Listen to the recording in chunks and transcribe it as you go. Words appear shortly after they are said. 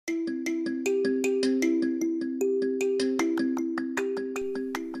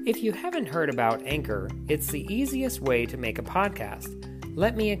If you haven't heard about Anchor, it's the easiest way to make a podcast.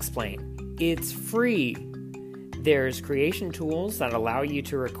 Let me explain. It's free. There's creation tools that allow you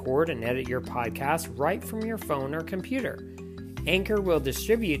to record and edit your podcast right from your phone or computer. Anchor will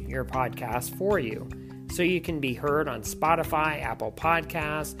distribute your podcast for you, so you can be heard on Spotify, Apple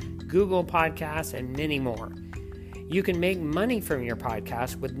Podcasts, Google Podcasts, and many more. You can make money from your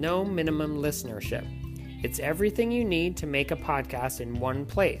podcast with no minimum listenership. It's everything you need to make a podcast in one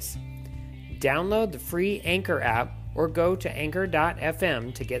place. Download the free Anchor app or go to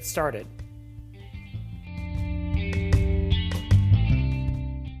anchor.fm to get started.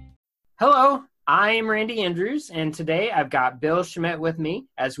 Hello, I'm Randy Andrews, and today I've got Bill Schmidt with me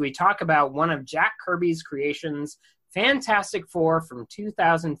as we talk about one of Jack Kirby's creations, Fantastic Four from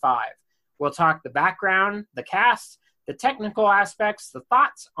 2005. We'll talk the background, the cast, the technical aspects, the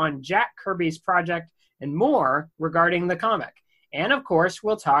thoughts on Jack Kirby's project, and more regarding the comic. And of course,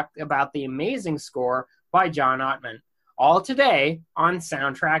 we'll talk about the amazing score by John Ottman. All today on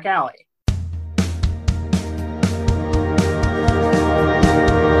Soundtrack Alley.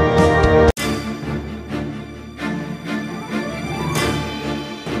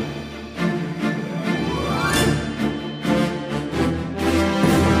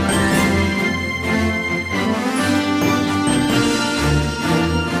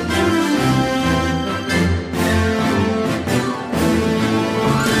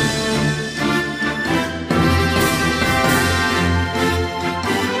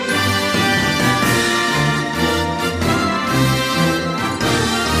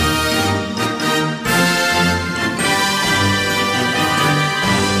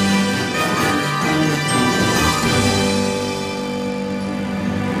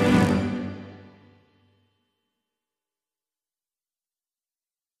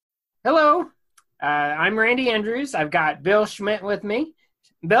 Hello, I'm Randy Andrews. I've got Bill Schmidt with me.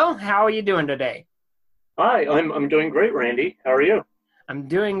 Bill, how are you doing today? Hi, I'm doing great, Randy. How are you? I'm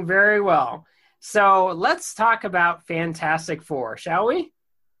doing very well. So let's talk about Fantastic Four, shall we?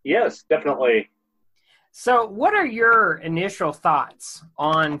 Yes, definitely. So what are your initial thoughts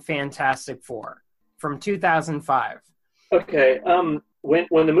on Fantastic Four from 2005? Okay, when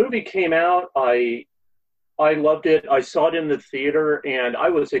the movie came out, I loved it. I saw it in the theater, and I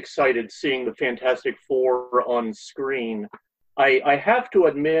was excited seeing the Fantastic Four on screen. I have to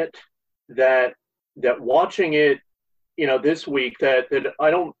admit that watching it, this week, that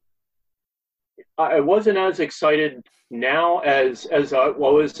I wasn't as excited now as I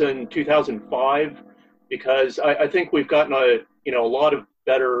was in 2005, because I think we've gotten a lot of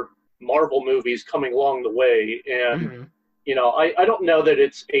better Marvel movies coming along the way, and. Mm-hmm. I don't know that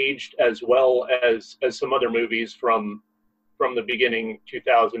it's aged as well as some other movies from the beginning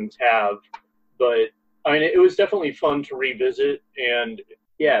 2000s have, but I mean, it was definitely fun to revisit and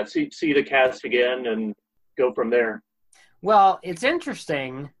see the cast again and go from there. Well, it's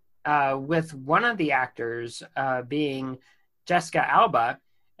interesting with one of the actors being Jessica Alba.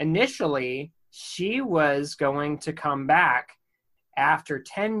 Initially, she was going to come back after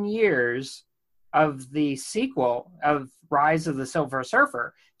 10 years of the sequel of Rise of the Silver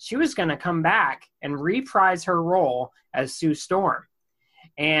Surfer. She was going to come back and reprise her role as Sue Storm.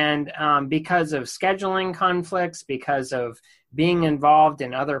 And because of scheduling conflicts, because of being involved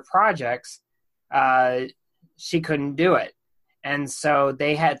in other projects, she couldn't do it. And so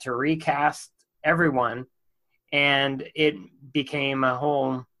they had to recast everyone, and it became a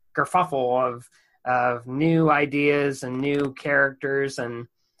whole kerfuffle of new ideas and new characters, and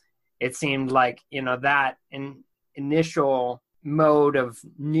it seemed like, that initial mode of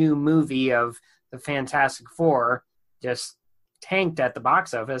new movie of the Fantastic Four just tanked at the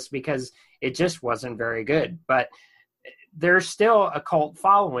box office because it just wasn't very good. But there's still a cult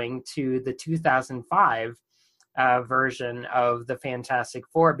following to the 2005 version of the Fantastic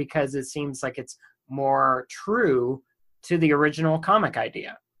Four because it seems like it's more true to the original comic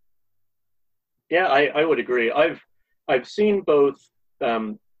idea. Yeah, I would agree. I've seen both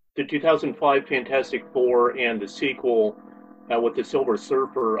the 2005 Fantastic Four and the sequel with the Silver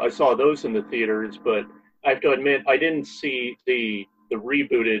Surfer. I saw those in the theaters, but I have to admit I didn't see the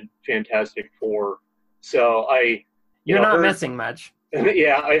rebooted Fantastic Four. So you're not missing much.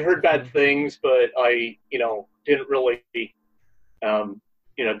 Yeah, I heard bad things, but I didn't really dip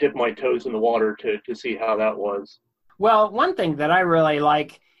my toes in the water to see how that was. Well, one thing that I really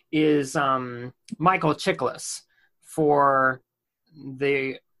like is Michael Chiklis for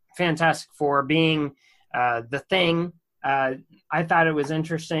the Fantastic Four being the Thing. I thought it was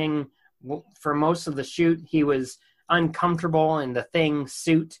interesting. For most of the shoot, he was uncomfortable in the Thing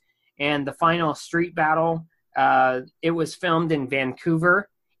suit, and the final street battle, it was filmed in Vancouver,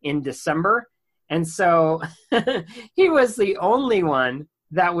 in December. And so he was the only one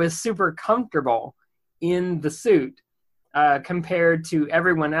that was super comfortable in the suit compared to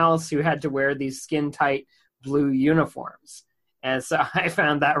everyone else who had to wear these skin-tight blue uniforms. And so I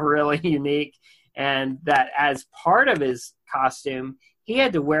found that really unique. And that as part of his costume, he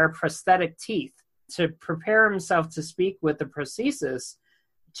had to wear prosthetic teeth to prepare himself to speak with the prosthesis.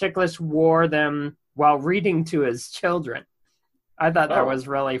 Chiklis wore them while reading to his children. I thought that was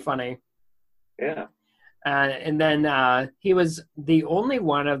really funny. Yeah. And then he was the only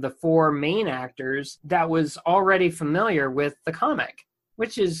one of the four main actors that was already familiar with the comic,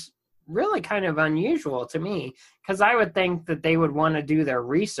 which is really kind of unusual to me, because I would think that they would want to do their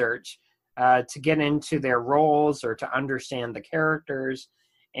research to get into their roles or to understand the characters.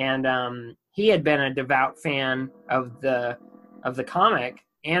 And he had been a devout fan of the comic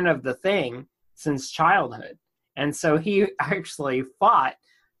and of the Thing since childhood. And so he actually fought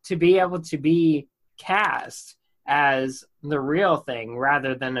to be able to be cast as the real Thing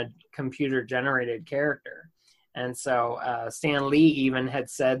rather than a computer-generated character. And so Stan Lee even had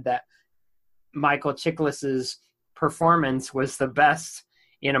said that Michael Chiklis's performance was the best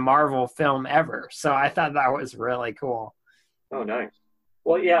in a Marvel film ever. So I thought that was really cool. Oh, nice.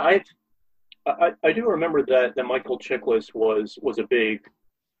 Well, yeah, I do remember that Michael Chiklis was a big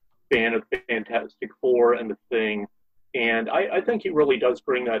fan of Fantastic Four and the Thing, and I think he really does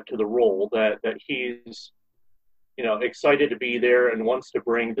bring that to the role, that he's, you know, excited to be there and wants to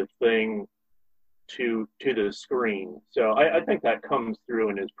bring the Thing to the screen. So I think that comes through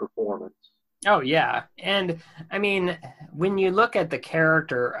in his performance. Oh, yeah. And, I mean, when you look at the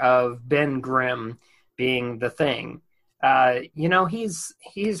character of Ben Grimm being the Thing, you know, he's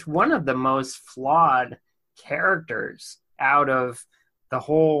one of the most flawed characters out of the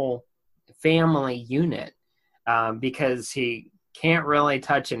whole family unit, because he can't really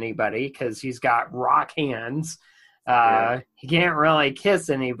touch anybody because he's got rock hands. He can't really kiss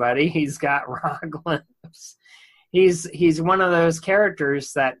anybody. He's got rock lips. He's one of those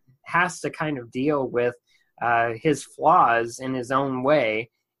characters that has to kind of deal with his flaws in his own way,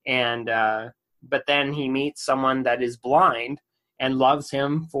 and but then he meets someone that is blind and loves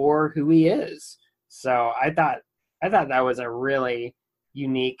him for who he is. So I thought that was a really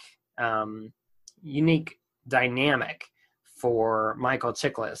unique dynamic for Michael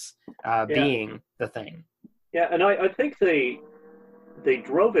Chiklis being the Thing. Yeah, and I think they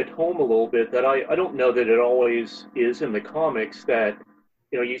drove it home a little bit, that I don't know that it always is in the comics, that,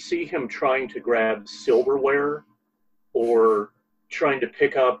 you know, you see him trying to grab silverware or trying to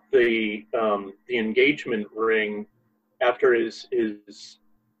pick up the engagement ring after his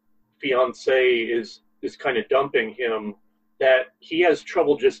fiancée is kind of dumping him, that he has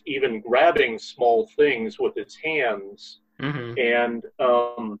trouble just even grabbing small things with his hands. Mm-hmm.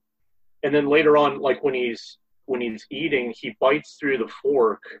 And then later on, like when he's eating, he bites through the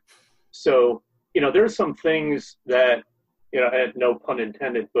fork. So, you know, there's some things that, you know, no pun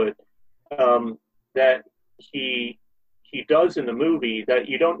intended, but that he does in the movie that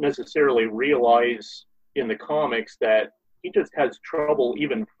you don't necessarily realize in the comics, that he just has trouble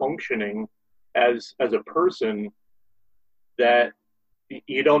even functioning as a person, that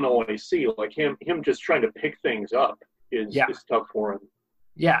you don't always see. Like him just trying to pick things up is tough for him.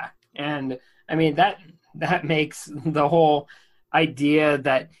 Yeah, and I mean that makes the whole idea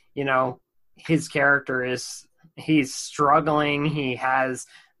that, you know, his character he's struggling. He has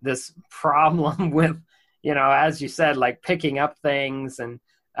this problem with, you know, as you said, like picking up things, and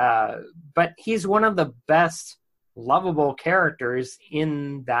but he's one of the best lovable characters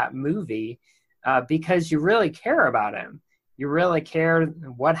in that movie, because you really care about him. You really care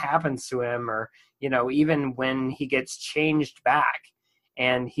what happens to him, or, you know, even when he gets changed back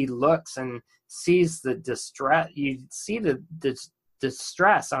and he looks and sees the distress, you see the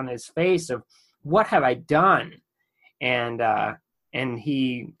distress on his face of, what have I done? And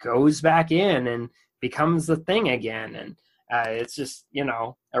he goes back in and becomes the Thing again. And it's just, you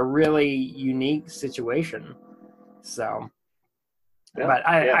know, a really unique situation. So, yeah, but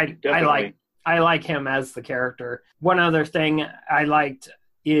I like him as the character. One other thing I liked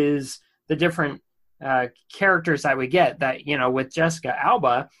is the different characters that we get, that, you know, with Jessica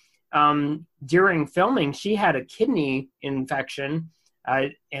Alba, during filming, she had a kidney infection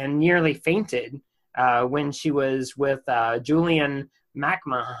and nearly fainted when she was with Julian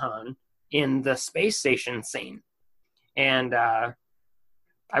McMahon in the space station scene. And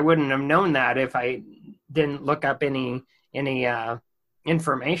I wouldn't have known that if I didn't look up any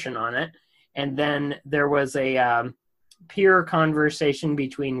information on it. And then there was a peer conversation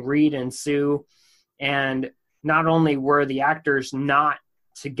between Reed and Sue, and not only were the actors not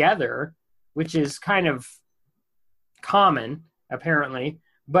together, which is kind of common, apparently,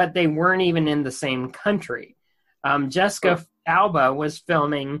 but they weren't even in the same country. Jessica Alba was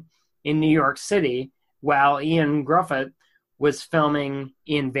filming in New York City, while Ian Gruffett was filming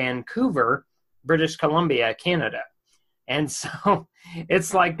in Vancouver, British Columbia, Canada. And so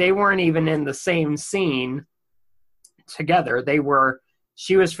it's like they weren't even in the same scene together.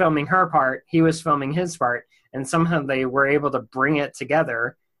 She was filming her part, he was filming his part, and somehow they were able to bring it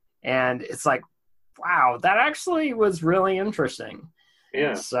together. And it's like, wow, that actually was really interesting.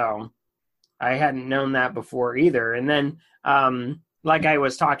 Yeah. So I hadn't known that before either. And then, like I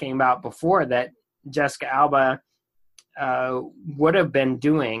was talking about before, that Jessica Alba would have been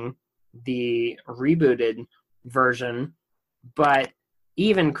doing the rebooted version, but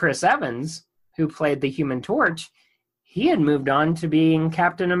even Chris Evans, who played the Human Torch, he had moved on to being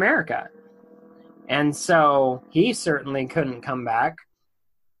Captain America. And so he certainly couldn't come back.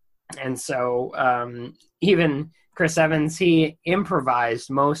 And so even Chris Evans, he improvised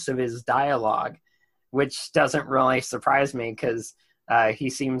most of his dialogue, which doesn't really surprise me because he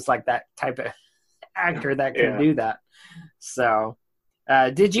seems like that type of actor that can do that. So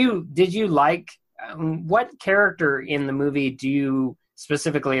did you like, what character in the movie do you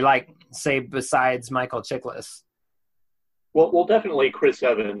specifically like, say, besides Michael Chiklis? Well, definitely Chris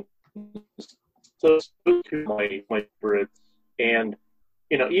Evans. So those two are my favorites. And,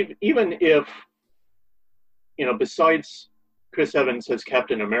 even if, besides Chris Evans as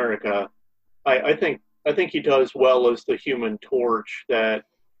Captain America, I think he does well as the Human Torch. That,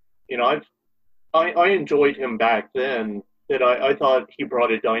 I enjoyed him back then. That I thought he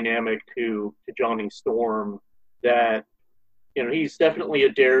brought a dynamic to Johnny Storm. That, he's definitely a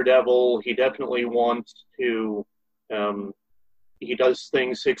daredevil. He definitely wants to. He does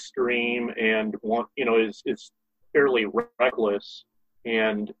things extreme and is fairly reckless.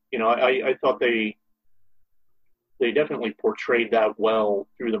 And I thought they definitely portrayed that well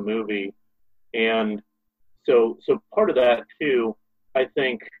through the movie. And so part of that too, I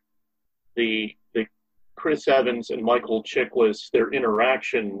think the Chris Evans and Michael Chiklis, their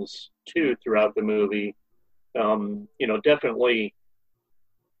interactions too throughout the movie, definitely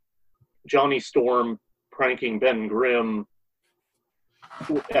Johnny Storm pranking Ben Grimm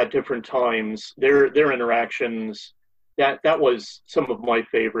at different times, their interactions, that was some of my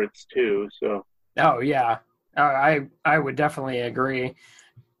favorites too. So I would definitely agree,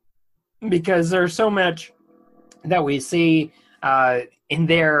 because there's so much that we see in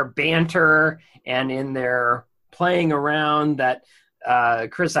their banter and in their playing around that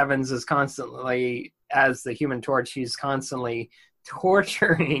Chris Evans is constantly, as the Human Torch, he's constantly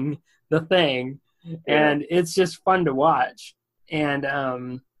torturing the Thing, and it's just fun to watch. And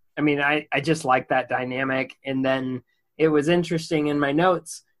I just like that dynamic. And then it was interesting in my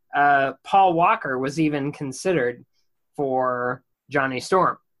notes, Paul Walker was even considered for Johnny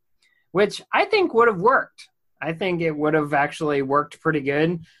Storm, which I think would have worked. I think it would have actually worked pretty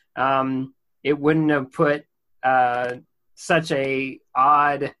good. It wouldn't have put such a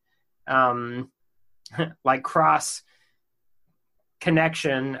odd like cross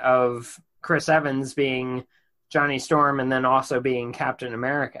connection of Chris Evans being Johnny Storm and then also being Captain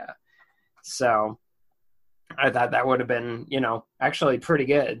America. So I thought that would have been, actually pretty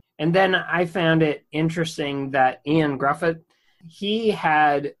good. And then I found it interesting that Ian Gruffett, he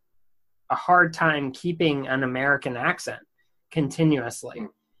had a hard time keeping an American accent continuously.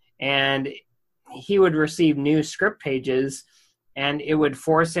 And he would receive new script pages and it would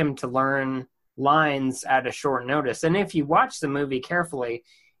force him to learn lines at a short notice. And if you watch the movie carefully,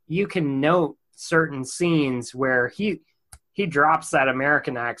 you can note certain scenes where he drops that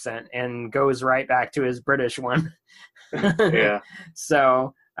American accent and goes right back to his British one. Yeah.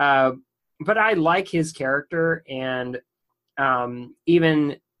 So, but I like his character, and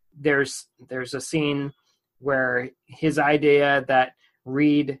even there's a scene where his idea that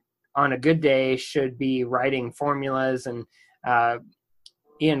Reed on a good day should be writing formulas, and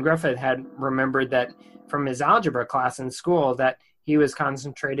Ian Gruffett had remembered that from his algebra class in school that he was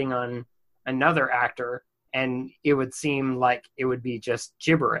concentrating on another actor, and it would seem like it would be just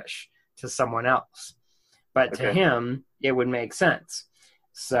gibberish to someone else. But to him, it would make sense.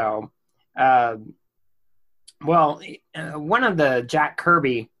 So, one of the Jack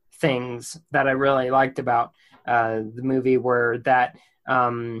Kirby things that I really liked about the movie were that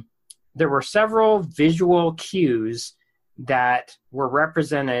there were several visual cues that were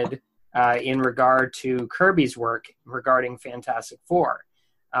represented in regard to Kirby's work regarding Fantastic Four.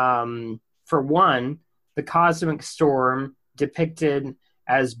 For one, the cosmic storm depicted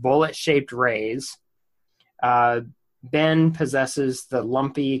as bullet-shaped rays. Ben possesses the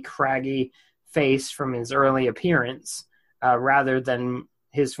lumpy, craggy face from his early appearance, rather than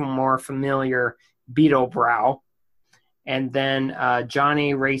his more familiar beetle brow. And then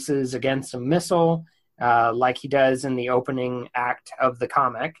Johnny races against a missile, like he does in the opening act of the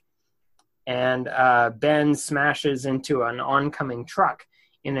comic. And Ben smashes into an oncoming truck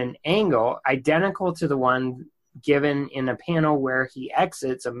in an angle identical to the one given in a panel where he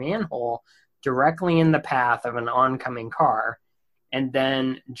exits a manhole directly in the path of an oncoming car. And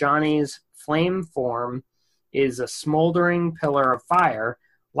then Johnny's flame form is a smoldering pillar of fire,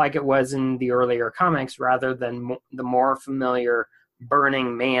 like it was in the earlier comics, rather than the more familiar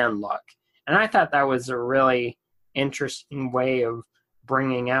Burning Man look. And I thought that was a really interesting way of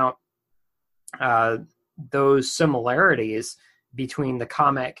bringing out those similarities between the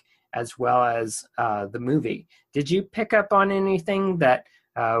comic as well as the movie. Did you pick up on anything that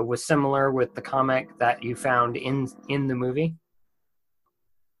was similar with the comic that you found in the movie?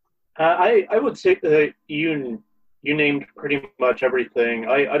 I would say that you named pretty much everything.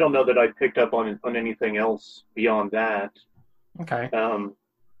 I don't know that I picked up on anything else beyond that. Okay.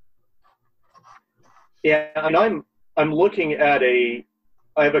 Yeah, and I'm looking at I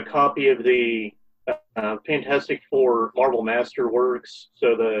have a copy of the Fantastic Four Marvel Masterworks.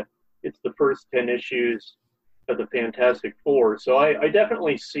 So it's the first 10 issues of the Fantastic Four. So I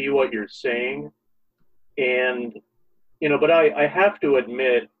definitely see what you're saying, and but I have to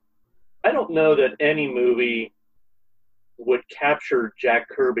admit, I don't know that any movie would capture Jack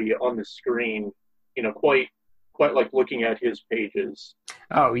Kirby on the screen, quite like looking at his pages.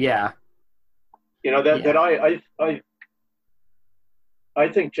 Oh yeah. I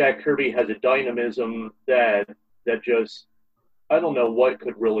think Jack Kirby has a dynamism that just, I don't know what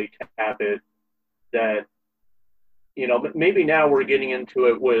could really tap it. That maybe now we're getting into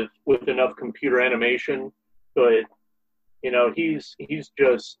it with enough computer animation, but he's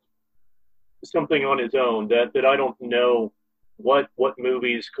just something on his own that I don't know what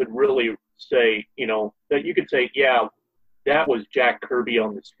movies could really say, that you could say, yeah, that was Jack Kirby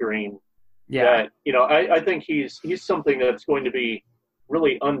on the screen. Yeah. That, I think he's something that's going to be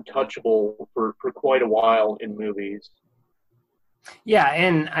really untouchable for quite a while in movies. Yeah,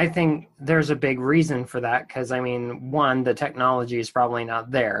 and I think there's a big reason for that, because, I mean, one, the technology is probably not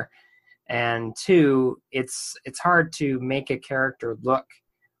there, and two, it's hard to make a character look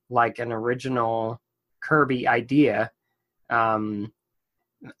like an original Kirby idea. I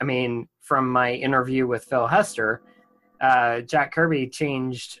mean, from my interview with Phil Hester, Jack Kirby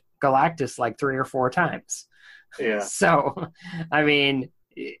changed Galactus like 3 or 4 times. Yeah. So, I mean,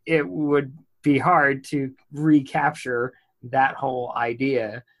 it would be hard to recapture that whole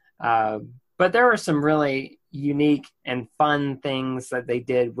idea. But there were some really unique and fun things that they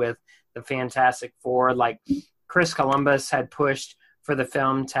did with the Fantastic Four. Like Chris Columbus had pushed for the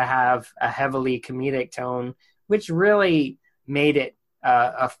film to have a heavily comedic tone, which really made it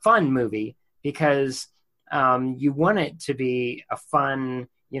a fun movie, because you want it to be a fun,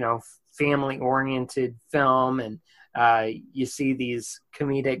 family-oriented film, and you see these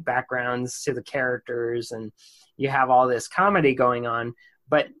comedic backgrounds to the characters, and you have all this comedy going on.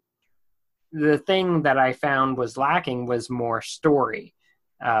 But the thing that I found was lacking was more story.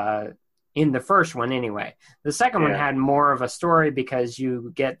 In the first one, anyway. The second one had more of a story, because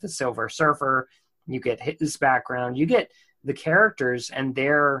you get the Silver Surfer, you get his background, you get the characters, and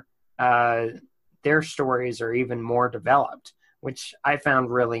their stories are even more developed, which I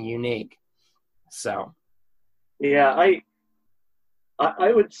found really unique. So, yeah,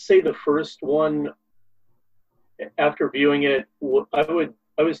 I would say the first one, after viewing it,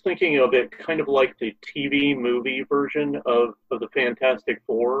 I was thinking of it kind of like the TV movie version of the Fantastic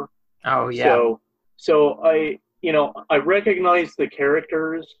Four. Oh yeah. So I recognize the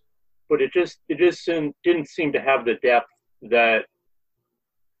characters, but it just didn't seem to have the depth that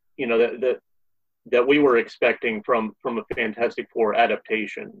that we were expecting from a Fantastic Four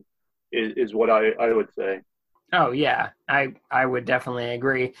adaptation, is what I would say. Oh yeah, I would definitely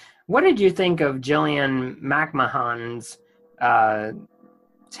agree. What did you think of Gillian McMahon's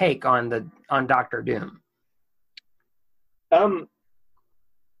take on Doctor Doom?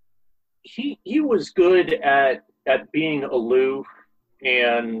 He was good at being aloof,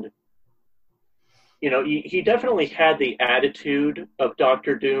 and he definitely had the attitude of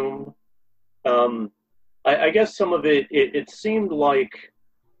Doctor Doom. I guess some of it seemed like,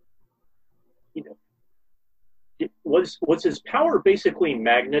 was his power basically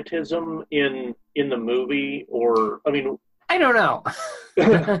magnetism in the movie, or I mean, I don't know.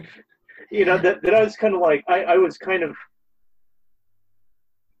 that I was kind of like, I was kind of,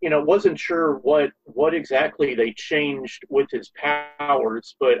 wasn't sure what exactly they changed with his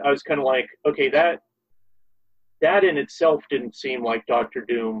powers, but I was kind of like, okay, that in itself didn't seem like Doctor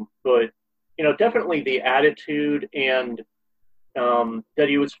Doom, but definitely the attitude and that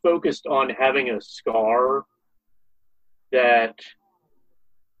he was focused on having a scar that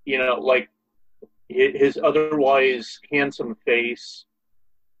like his otherwise handsome face.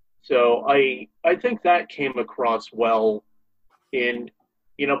 So I think that came across well in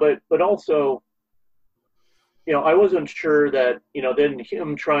but also I wasn't sure that then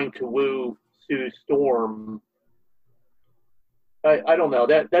him trying to woo Sue Storm. I don't know,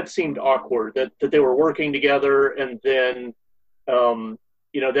 that seemed awkward that they were working together, and then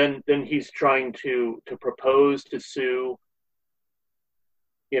then he's trying to propose to Sue.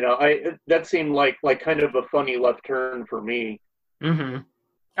 That seemed like kind of a funny left turn for me. Mm-hmm.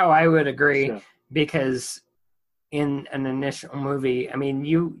 Oh, I would agree, So, because in an initial movie, I mean,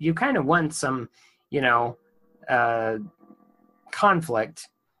 you kind of want some, uh, conflict,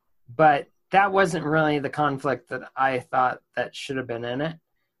 but that wasn't really the conflict that I thought that should have been in it.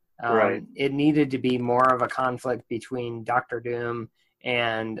 right. It needed to be more of a conflict between Doctor Doom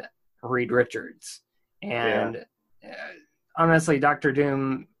and Reed Richards. And honestly, Doctor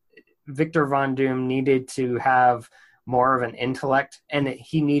Doom, Victor Von Doom, needed to have more of an intellect, and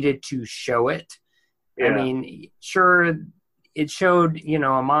he needed to show it. Yeah. I mean, sure, it showed, a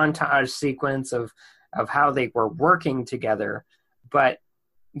montage sequence of how they were working together, but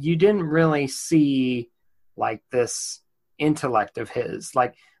you didn't really see like this intellect of his.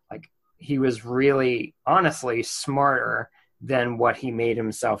 Like he was really, honestly, smarter than what he made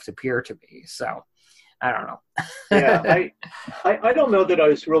himself appear to be. So I don't know. Yeah, I don't know that I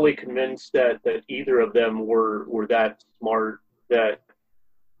was really convinced that either of them were that smart. That,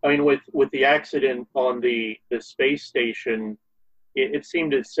 I mean, with the accident on the space station, it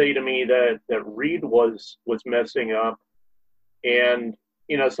seemed to say to me that Reed was messing up, and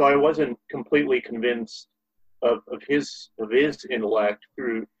so I wasn't completely convinced of his intellect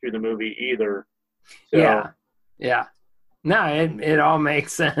through the movie either. So, Yeah. No, it all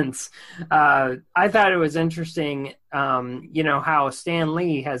makes sense. I thought it was interesting, how Stan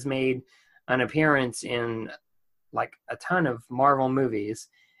Lee has made an appearance in like a ton of Marvel movies,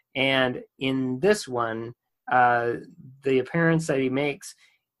 and in this one, the appearance that he makes,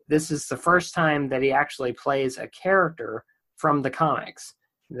 this is the first time that he actually plays a character from the comics.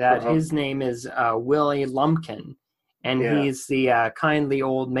 That his name is Willie Lumpkin, and he's the kindly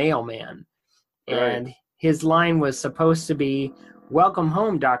old mailman. And right. his line was supposed to be, "Welcome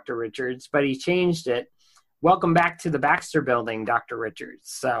home, Dr. Richards," but he changed it, "Welcome back to the Baxter Building, Dr. Richards."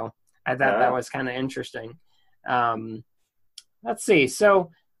 So I thought that was kind of interesting. Let's see.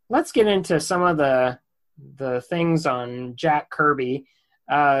 So let's get into some of the things on Jack Kirby.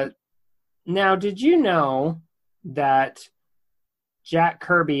 Now, did you know that Jack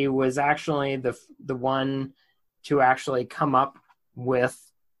Kirby was actually the one to actually come up with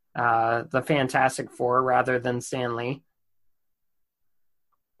the Fantastic Four rather than Stan Lee?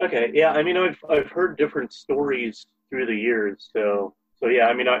 Okay, yeah. I mean, I've heard different stories through the years, so yeah.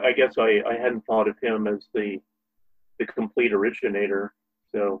 I mean, I guess I hadn't thought of him as the complete originator.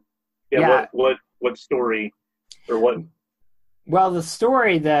 So yeah. What story or what? Well, the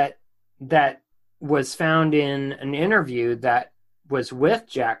story that was found in an interview that was with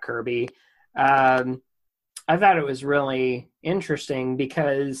Jack Kirby, I thought it was really interesting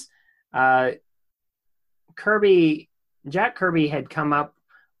because Jack Kirby had come up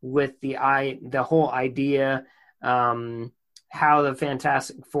with the whole idea, how the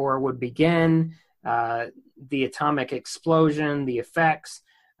Fantastic Four would begin, the atomic explosion, the effects,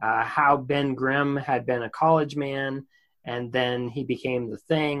 how Ben Grimm had been a college man, and then he became the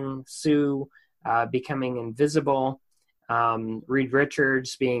Thing, Sue becoming invisible, Reed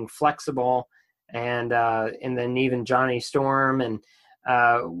Richards being flexible, and then even Johnny Storm. And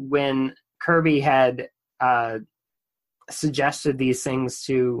when Kirby had suggested these things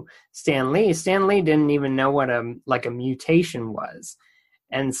to Stan Lee didn't even know what a mutation was,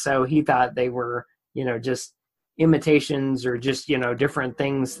 and so he thought they were just imitations or just different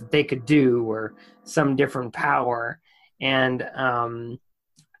things that they could do or some different power. And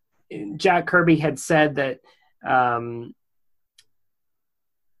Jack Kirby had said that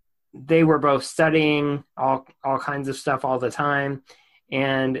they were both studying all kinds of stuff all the time,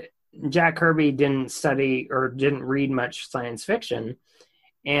 and Jack Kirby didn't study or didn't read much science fiction,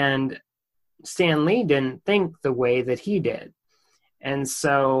 and Stan Lee didn't think the way that he did. And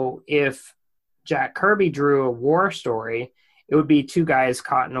so if Jack Kirby drew a war story, it would be two guys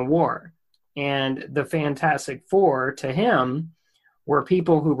caught in a war. And the Fantastic Four, to him, were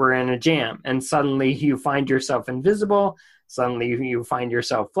people who were in a jam, and suddenly you find yourself invisible, suddenly you find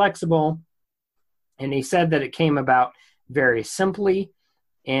yourself flexible. And he said that it came about very simply.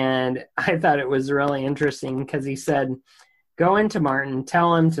 And I thought it was really interesting because he said, go into Martin,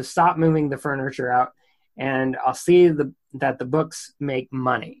 tell him to stop moving the furniture out, and I'll see that the books make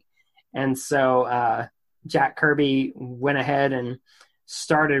money. And so Jack Kirby went ahead and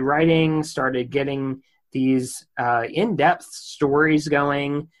started writing, started getting these in-depth stories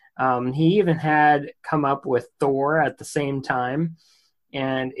going. He even had come up with Thor at the same time,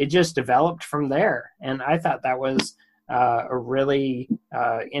 and it just developed from there. And I thought that was a really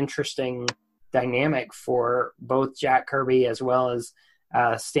interesting dynamic for both Jack Kirby as well as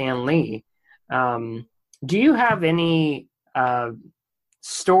Stan Lee. Do you have any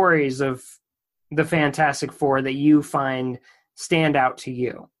stories of the Fantastic Four that you find stand out to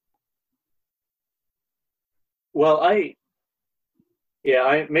you? Well,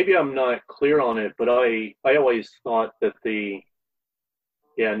 maybe I'm not clear on it, but I always thought that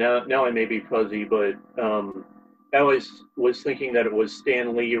now I may be fuzzy, but I always was thinking that it was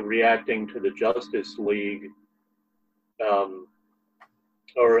Stan Lee reacting to the Justice League,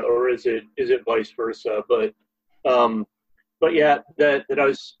 or is it vice versa? But yeah, that I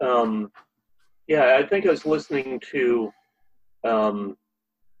was I think I was listening to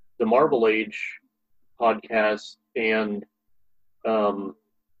the Marvel Age podcast, and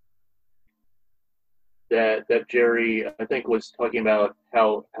that Jerry, I think, was talking about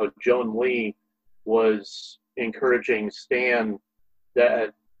how Joan Lee was encouraging Stan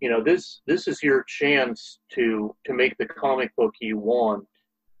that, this is your chance to make the comic book you want.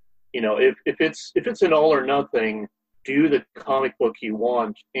 If it's an all or nothing, do the comic book you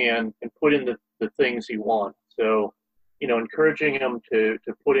want and put in the things you want. So, encouraging him to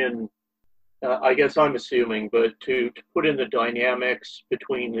put in, I guess I'm assuming, but to put in the dynamics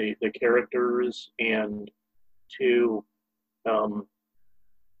between the characters, and to, I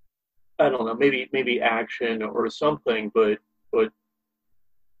don't know, maybe action or something, but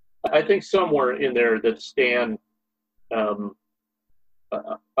I think somewhere in there that Stan, I'm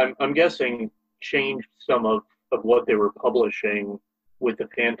guessing, changed some of what they were publishing with the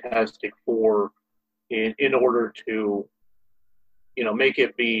Fantastic Four in order to, make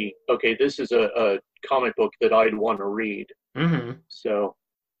it be, okay, this is a comic book that I'd want to read. Mm-hmm. So,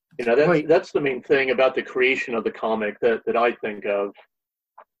 that's the main thing about the creation of the comic that I think of.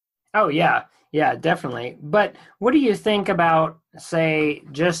 Oh, yeah. Yeah, definitely. But what do you think about, say,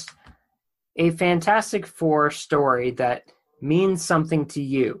 just a Fantastic Four story that means something to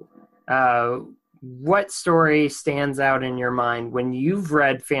you? What story stands out in your mind when you've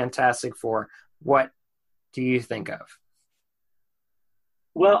read Fantastic Four? What do you think of?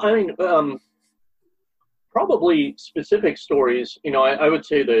 Well, I mean, probably specific stories. I would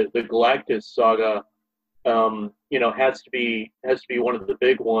say the Galactus saga, has to be one of the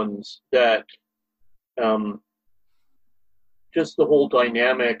big ones. That, just the whole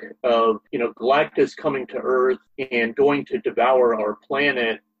dynamic of Galactus coming to Earth and going to devour our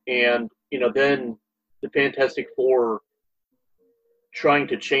planet, and then the Fantastic Four trying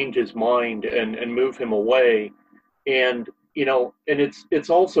to change his mind and move him away, and it's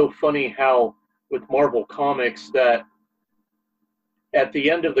also funny how with Marvel Comics that at the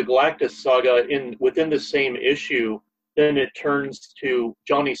end of the Galactus saga, within the same issue, then it turns to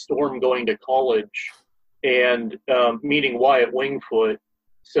Johnny Storm going to college and meeting Wyatt Wingfoot.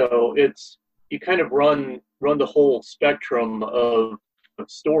 So you kind of run the whole spectrum of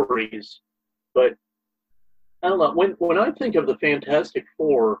stories. But I don't know, when I think of the Fantastic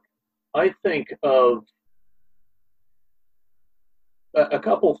Four, I think of a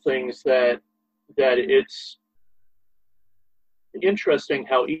couple things that it's interesting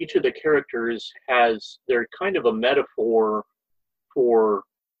how each of the characters they're kind of a metaphor for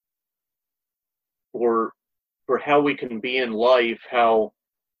how we can be in life, how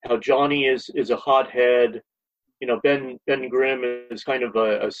Johnny is a hothead, Ben Grimm is kind of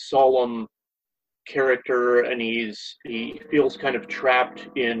a solemn character, and he feels kind of trapped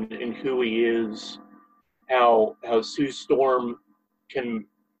in who he is, how Sue Storm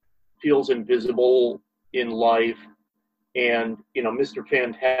feels invisible in life, and Mr.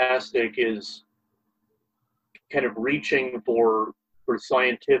 Fantastic is kind of reaching for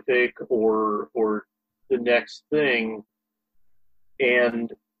scientific or the next thing.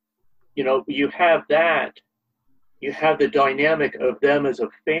 And you have the dynamic of them as a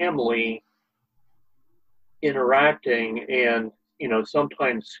family interacting, and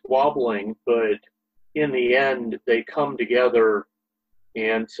sometimes squabbling, but in the end they come together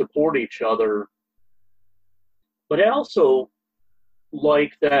and support each other. But I also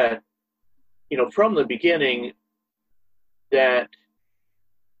like that, from the beginning, that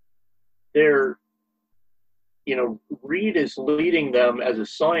they're, Reed is leading them as a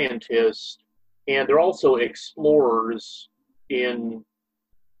scientist, and they're also explorers in,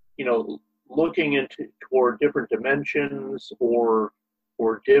 looking into toward different dimensions or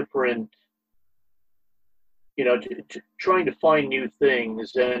different, trying to find new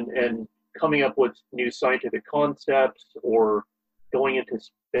things and coming up with new scientific concepts or going into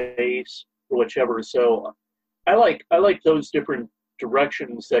space or whichever. So I like those different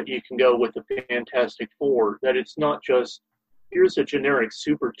directions that you can go with the Fantastic Four. That it's not just here's a generic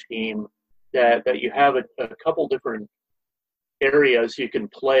super team. That you have a couple different areas you can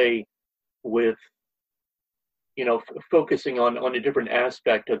play with. Focusing on a different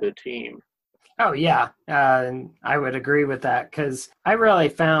aspect of the team. Oh, yeah. I would agree with that because I really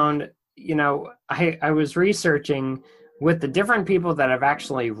found, I was researching with the different people that have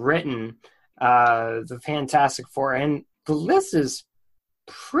actually written the Fantastic Four, and the list is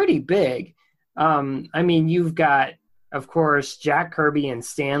pretty big. You've got, of course, Jack Kirby and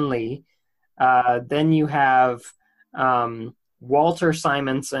Stan Lee. Then you have Walter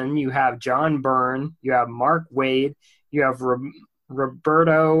Simonson, you have John Byrne, you have Mark Waid, you have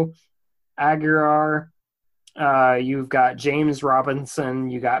Roberto Aguirre, you've got James Robinson,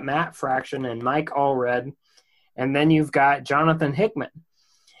 you got Matt Fraction and Mike Allred, and then you've got Jonathan Hickman.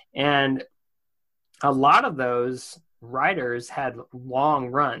 And a lot of those writers had long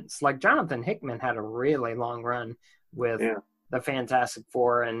runs. Like Jonathan Hickman had a really long run with the Fantastic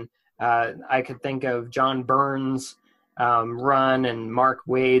Four, and I could think of John Byrne's run and Mark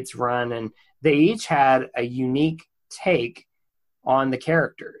Waid's run, and they each had a unique take on the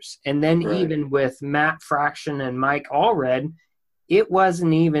characters. And then even with Matt Fraction and Mike Allred, it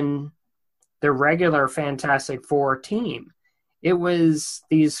wasn't even the regular Fantastic Four team. It was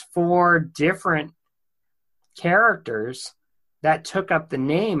these four different characters that took up the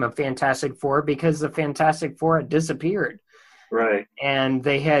name of Fantastic Four because the Fantastic Four had disappeared. Right. And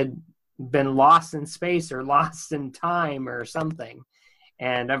they had been lost in space or lost in time or something.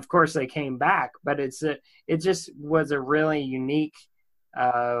 And of course they came back, but it just was a really unique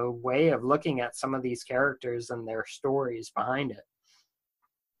way of looking at some of these characters and their stories behind it.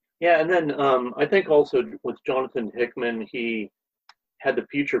 Yeah, and then I think also with Jonathan Hickman, he had the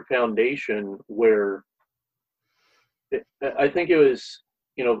Future Foundation where I think it was,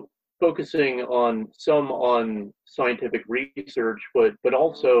 focusing on scientific research, but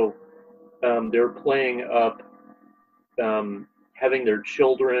also they're playing up having their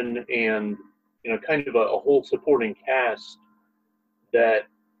children and kind of a whole supporting cast that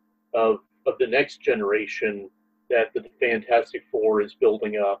of the next generation that the Fantastic Four is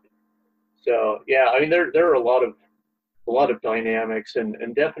building up. So yeah, I mean there are a lot of dynamics,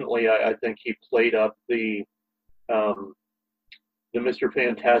 and definitely I think he played up the Mr.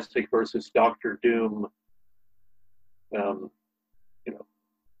 Fantastic versus Doctor Doom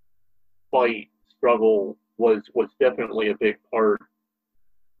fight struggle was definitely a big part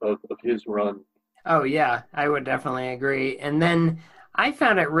of his run. Oh yeah, I would definitely agree. And then I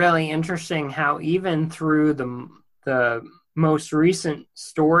found it really interesting how even through the most recent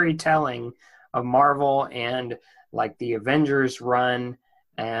storytelling of Marvel and like the Avengers run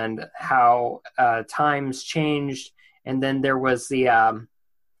and how times changed, and then there was the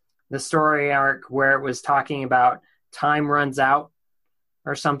story arc where it was talking about time runs out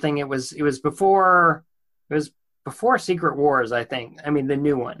or something. It was before Secret Wars, I think. I mean the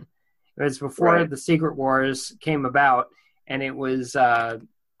new one. It was before the Secret Wars came about, and it was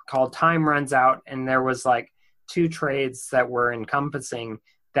called Time Runs Out, and there was like 2 trades that were encompassing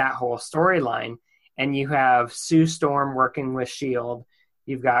that whole storyline. And you have Sue Storm working with S.H.I.E.L.D.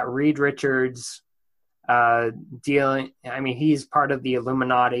 You've got Reed Richards dealing. I mean, he's part of the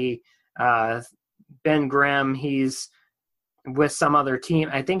Illuminati. Ben Grimm, he's with some other team.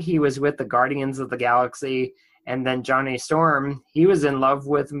 I think he was with the Guardians of the Galaxy. And then Johnny Storm, he was in love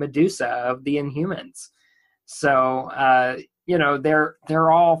with Medusa of the Inhumans. So,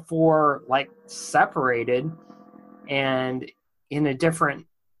 they're all 4 like separated and in a different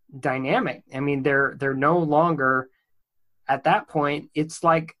dynamic. I mean, they're no longer at that point. It's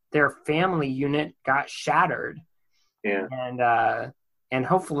like their family unit got shattered. Yeah. And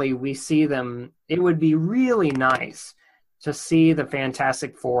hopefully we see them. It would be really nice to see the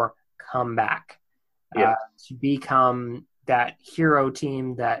Fantastic Four come back. To become that hero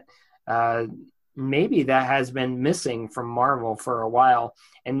team that maybe that has been missing from Marvel for a while.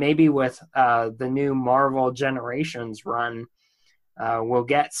 And maybe with the new Marvel Generations run, we'll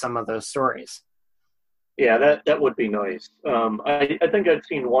get some of those stories. Yeah, that would be nice. I think I'd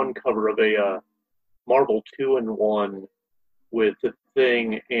seen one cover of a Marvel 2-in-1 with the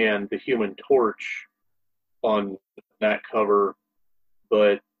Thing and the Human Torch on that cover.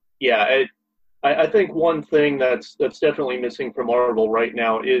 But yeah, I think one thing that's definitely missing from Marvel right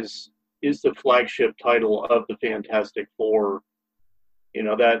now is the flagship title of the Fantastic Four. You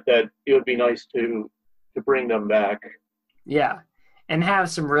know, that it would be nice to bring them back. Yeah, and have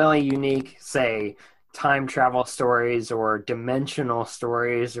some really unique, say, time travel stories or dimensional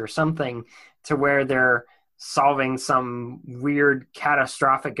stories or something to where they're solving some weird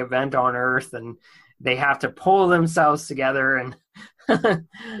catastrophic event on Earth and they have to pull themselves together and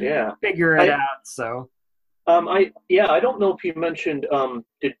Yeah, figure it I out. So, I don't know if you mentioned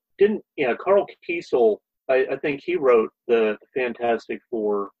didn't Carl Kiesel. I think he wrote the Fantastic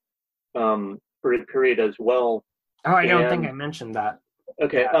Four for a period as well. oh, I don't think I And mentioned that.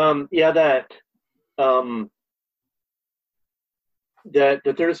 okay, Yeah. um that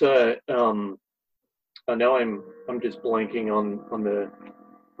there's a now I'm just blanking on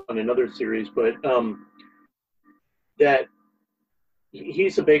another series, but that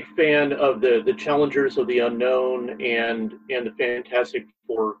he's a big fan of the Challengers of the Unknown and the Fantastic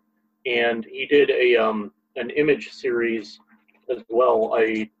Four, and he did a an Image series as well.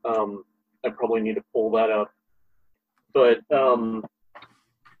 I probably need to pull that up, but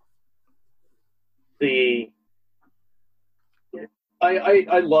the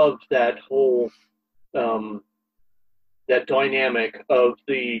I love that whole um, that dynamic of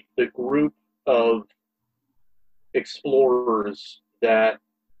the group of explorers that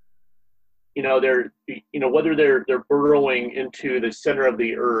they're whether they're burrowing into the center of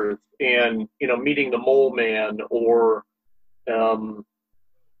the earth and meeting the mole man or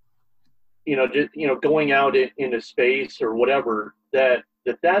just going out into space or whatever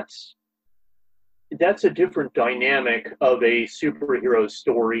that's a different dynamic of a superhero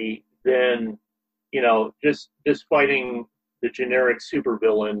story than just fighting the generic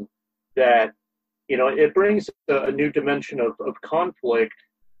supervillain. That it brings a new dimension of conflict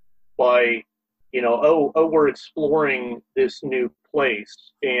by we're exploring this new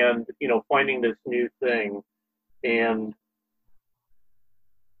place and finding this new thing. And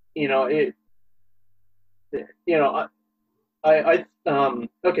it you know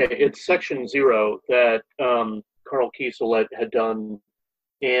okay, it's Section Zero that Carl Kiesel had done.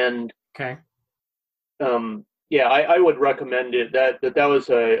 And Okay. yeah, I would recommend it. That was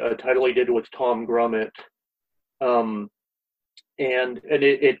a title he did with Tom Grummett. And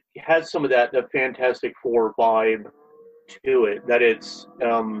it has some of that the Fantastic Four vibe to it. That it's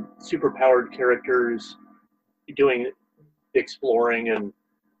superpowered characters doing exploring, and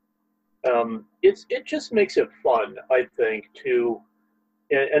it just makes it fun, I think, to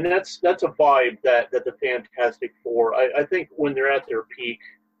and that's a vibe that the Fantastic Four. I think when they're at their peak,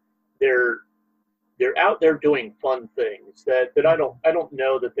 they're they're out there doing fun things that I don't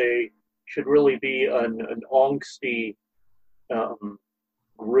know that they should really be an angsty um,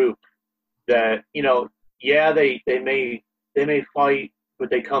 group that yeah, they may fight, but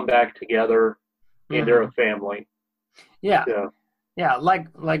they come back together and they're Hmm. a family. Yeah. So Yeah. Like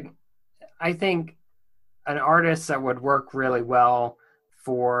I think an artist that would work really well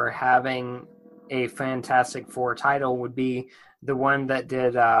for having a Fantastic Four title would be the one that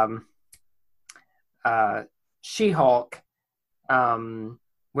did uh, She-Hulk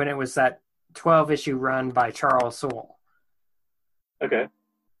when it was that 12-issue run by Charles Soule. okay,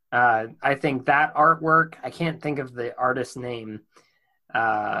 I think that artwork, I can't think of the artist's name,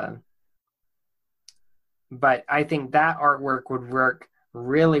 uh, but I think that artwork would work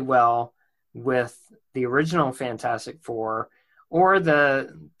really well with the original Fantastic Four or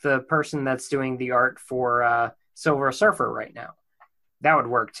the person that's doing the art for Silver Surfer right now. That would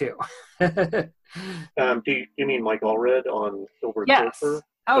work too. do you mean Mike Allred on Silver Yes. Surfer?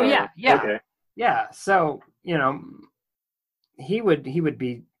 Oh yeah, yeah, Okay. yeah. So he would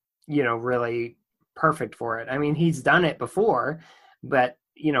be really perfect for it. I mean, he's done it before, but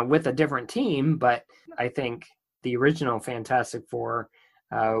with a different team. But I think the original Fantastic Four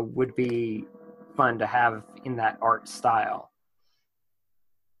would be fun to have in that art style.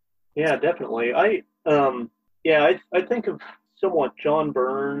 Yeah, definitely. I think of somewhat John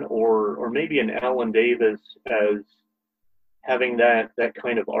Byrne or maybe an Alan Davis as having that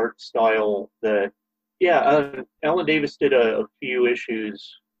kind of art style. That yeah, Alan Davis did a few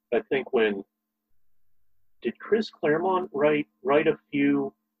issues. I think when did Chris Claremont write a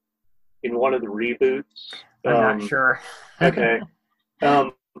few in one of the reboots? I'm not Um, sure. okay.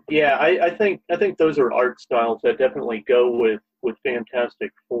 Um, yeah, I think those are art styles that definitely go with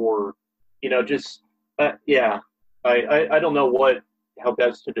Fantastic Four. Just Yeah, I don't know how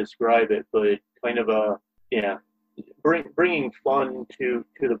best to describe it, but kind of a yeah, bringing fun to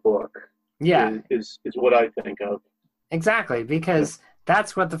the book Yeah, is what I think of. exactly, Yeah, because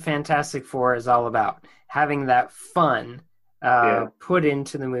that's what the Fantastic Four is all about, having that fun yeah, put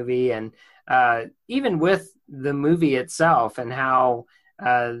into the movie. And even with the movie itself and how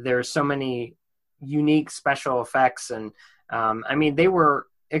there's so many unique special effects. And I mean, they were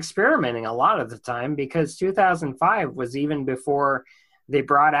experimenting a lot of the time, because 2005 was even before they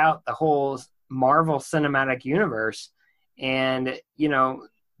brought out the whole Marvel Cinematic Universe. And,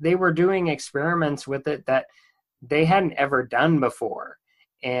 they were doing experiments with it that they hadn't ever done before.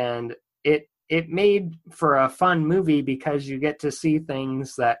 And it made for a fun movie, because you get to see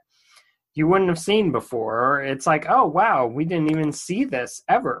things that you wouldn't have seen before. It's like, oh wow, we didn't even see this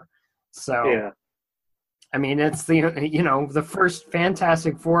ever. So yeah. I mean, it's the first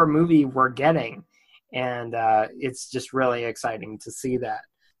Fantastic Four movie we're getting, and it's just really exciting to see that.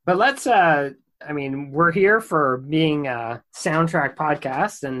 But let's I mean, we're here for being a soundtrack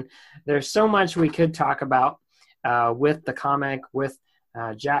podcast, and there's so much we could talk about with the comic, with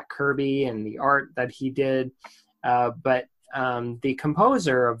Jack Kirby and the art that he did. But the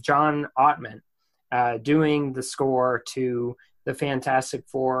composer of John Ottman doing the score to the Fantastic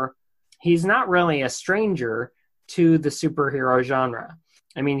Four, he's not really a stranger to the superhero genre.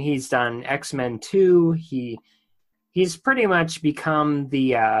 I mean, he's done X-Men 2. He's pretty much become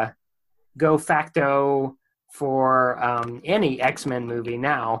the go facto for any X-Men movie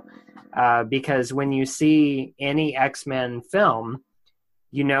now, because when you see any X-Men film,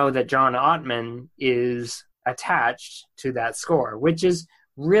 you know that John Ottman is attached to that score, which is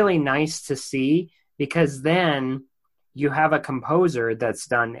really nice to see, because then you have a composer that's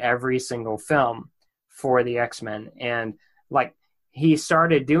done every single film for the X-Men. And like, he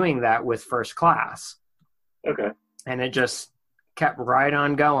started doing that with First Class. Okay. And it just kept right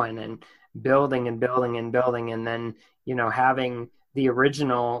on going and building and building and building. And then, having the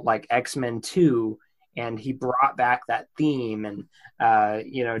original like X-Men 2, and he brought back that theme. And,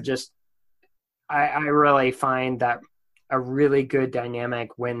 just, I really find that a really good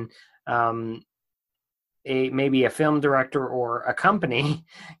dynamic when maybe a film director or a company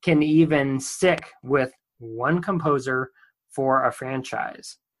can even stick with one composer for a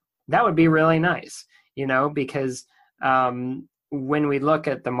franchise. That would be really nice, because when we look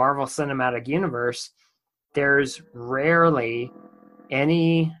at the Marvel Cinematic Universe, there's rarely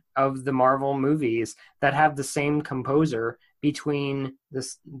any of the Marvel movies that have the same composer between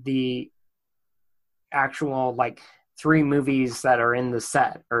the actual like 3 movies that are in the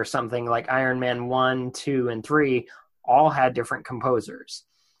set, or something like Iron Man 1, 2, and 3 all had different composers.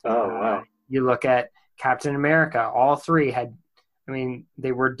 Oh wow. You look at Captain America, all 3 had, I mean,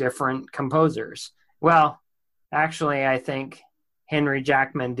 they were different composers. Well, actually, I think Henry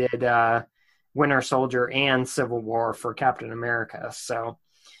Jackman did Winter Soldier and Civil War for Captain America. So,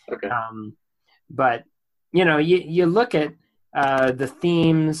 Okay. But you look at the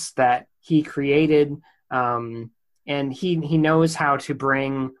themes that he created, and he knows how to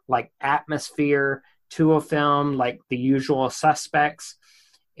bring like atmosphere to a film, like The Usual Suspects.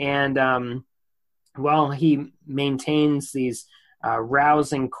 And he maintains these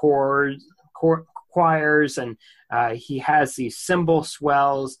rousing choirs, and he has these cymbal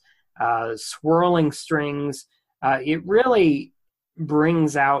swells, swirling strings. It really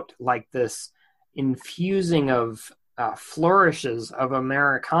brings out like this infusing of flourishes of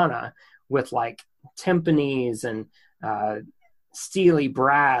Americana with like timpanis and steely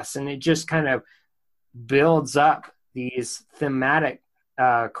brass, and it just kind of builds up these thematic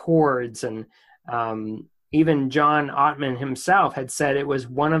chords. And even John Ottman himself had said it was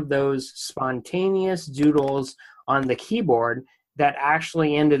one of those spontaneous doodles on the keyboard that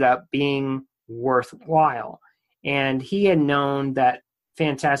actually ended up being worthwhile. And he had known that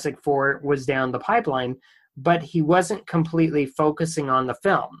Fantastic Four was down the pipeline, but he wasn't completely focusing on the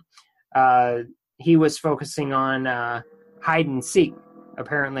film. He was focusing on Hide and Seek.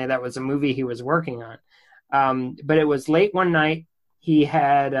 Apparently that was a movie he was working on. But it was late one night. He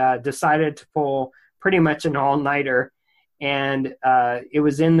had decided to pull pretty much an all-nighter, and it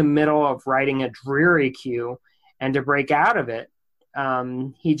was in the middle of writing a dreary cue. And to break out of it,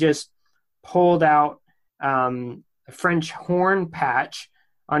 he just pulled out a French horn patch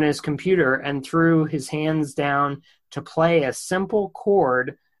on his computer and threw his hands down to play a simple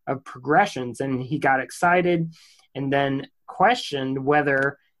chord of progressions. And he got excited and then questioned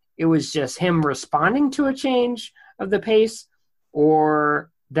whether it was just him responding to a change of the pace, or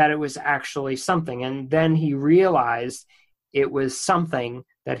that it was actually something. And then he realized it was something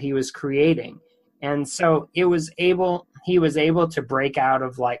that he was creating. And so he was able to break out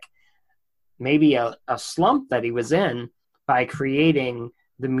of like maybe a slump that he was in by creating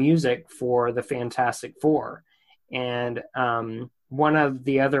the music for the Fantastic Four. And one of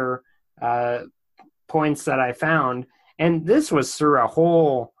the other points that I found, and this was through a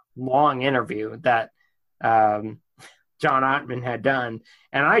whole long interview that John Ottman had done,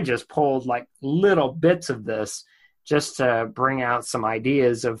 and I just pulled like little bits of this just to bring out some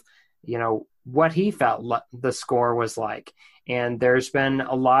ideas of, you know, what he felt the score was like. And there's been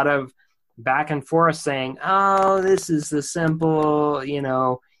a lot of back and forth saying, oh, this is the simple, you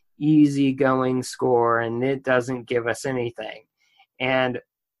know, easygoing score, and it doesn't give us anything. And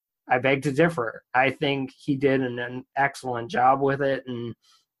I beg to differ. I think he did an excellent job with it and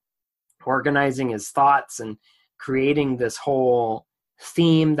organizing his thoughts and creating this whole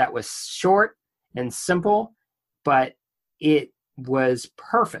theme that was short and simple, but it was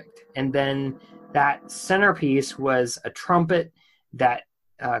perfect. And then that centerpiece was a trumpet that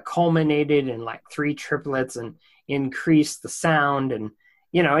culminated in like 3 triplets and increased the sound. And,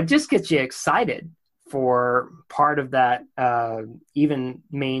 you know, it just gets you excited for part of that even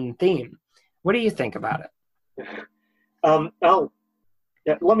main theme. What do you think about it?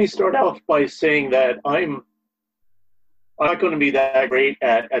 Let me start off by saying that I'm not going to be that great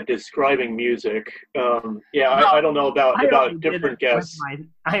at describing music. I don't know about different guests.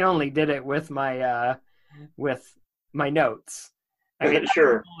 I only did it with my notes. I mean,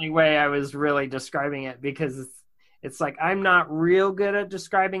 sure. That's the only way I was really describing it, because it's like I'm not real good at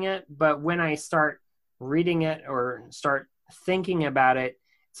describing it, but when I start reading it or start thinking about it,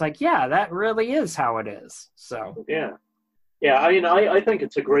 it's like, yeah, that really is how it is. So yeah. I mean, I think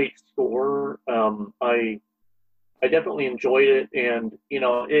it's a great score. I definitely enjoyed it, and you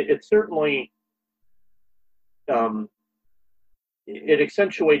know, it certainly it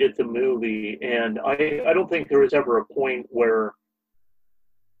accentuated the movie, and I don't think there was ever a point where,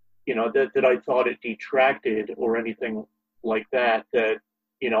 you know, that I thought it detracted or anything like that. That,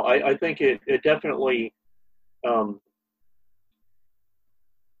 you know, I think it definitely you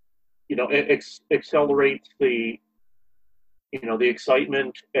know, it accelerates the, you know, the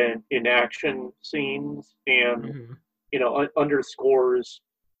excitement and in action scenes, and you know, underscores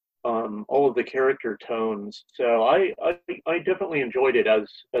all of the character tones. So I definitely enjoyed it as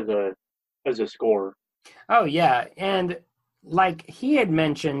a score. Oh yeah, and like he had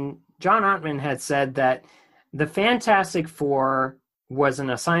mentioned, John Ottman had said that the Fantastic Four was an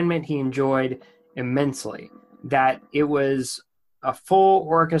assignment he enjoyed immensely. That it was a full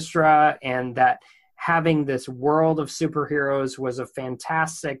orchestra, and that having this world of superheroes was a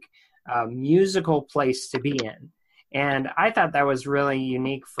fantastic musical place to be in. And I thought that was really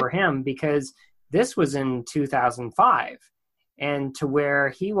unique for him, because this was in 2005, and to where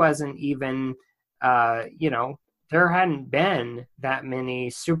he wasn't even, you know, there hadn't been that many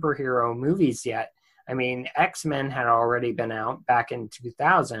superhero movies yet. I mean, X-Men had already been out back in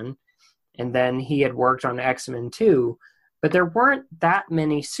 2000, and then he had worked on X-Men 2, but there weren't that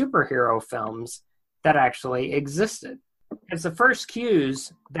many superhero films that actually existed. It's the first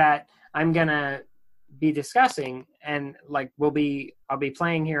cues that I'm going to be discussing, and like I'll be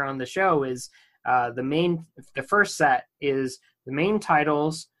playing here on the show, is the first set is the main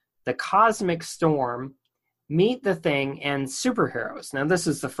titles, The Cosmic Storm, Meet the Thing, and Superheroes. Now this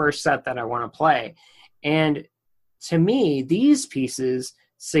is the first set that I want to play. And to me, these pieces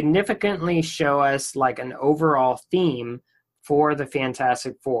significantly show us like an overall theme for the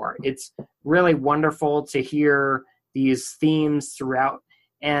Fantastic Four. It's really wonderful to hear these themes throughout,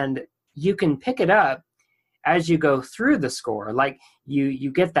 and you can pick it up as you go through the score. Like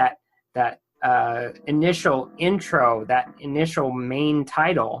you get that initial intro, that initial main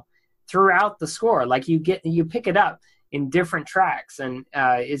title throughout the score. Like you pick it up in different tracks, and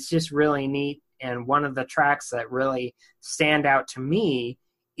it's just really neat. And one of the tracks that really stand out to me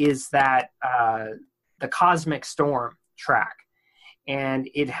is that the Cosmic Storm track. And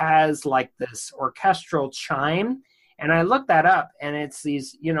it has like this orchestral chime. And I looked that up, and it's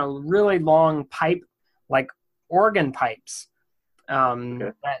these, you know, really long pipe, like organ pipes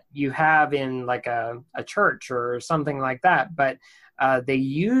that you have in like a church or something like that. But they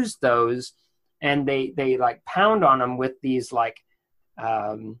use those, and they like pound on them with these like,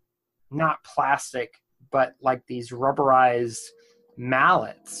 not plastic, but like these rubberized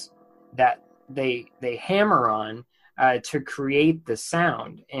mallets that they hammer on to create the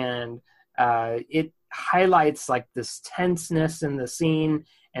sound. And it highlights like this tenseness in the scene,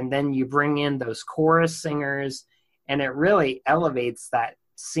 and then you bring in those chorus singers, and it really elevates that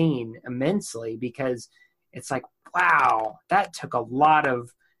scene immensely, because it's like, wow, that took a lot of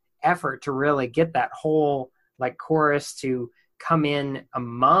effort to really get that whole like chorus to come in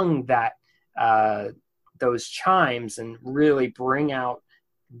among that those chimes and really bring out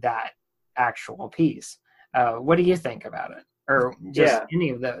that actual piece. What do you think about it, or just any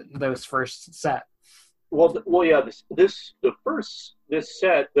of those first set? Well, yeah. This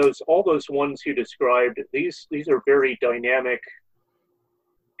set, all those ones you described. These are very dynamic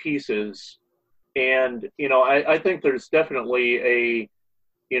pieces, and I think there's definitely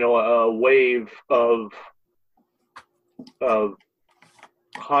a wave of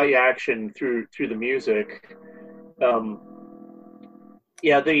high action through the music. The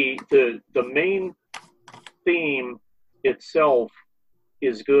main theme itself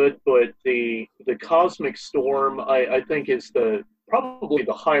is good, but the Cosmic Storm I think is probably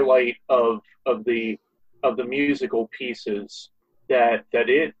the highlight of the musical pieces.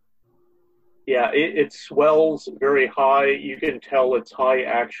 It swells very high. You can tell it's high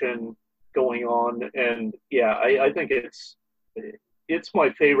action going on, and I think it's my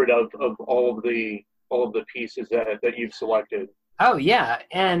favorite of all of the pieces that you've selected. Oh yeah,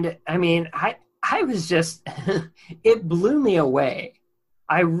 and I mean, I was just it blew me away.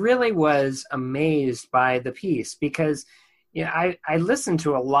 I really was amazed by the piece because I listen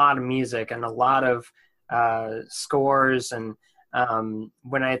to a lot of music and a lot of scores, and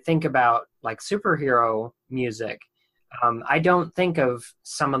when I think about like superhero music, I don't think of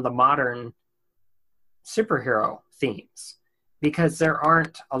some of the modern superhero themes because there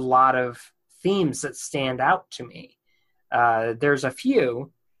aren't a lot of themes that stand out to me. There's a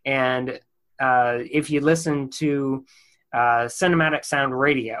few, and if you listen to Cinematic Sound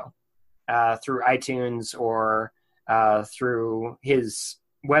Radio through iTunes or through his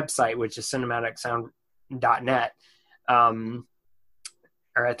website, which is cinematicsound.net,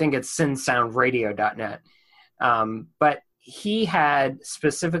 or I think it's cinsoundradio.net. But he had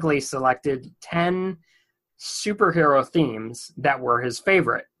specifically selected 10 superhero themes that were his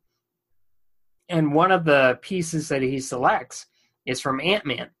favorite. And one of the pieces that he selects is from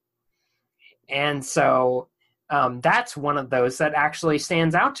Ant-Man. And so that's one of those that actually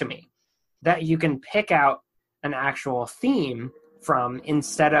stands out to me, that you can pick out an actual theme from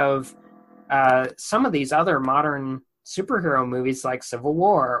instead of some of these other modern superhero movies like Civil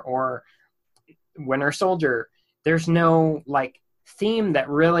War or Winter Soldier. There's no like theme that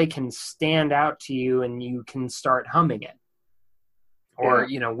really can stand out to you and you can start humming it or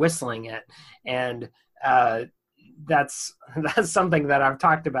whistling it. And that's something that I've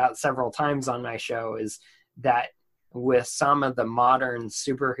talked about several times on my show, is that with some of the modern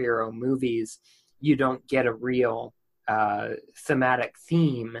superhero movies, you don't get a real thematic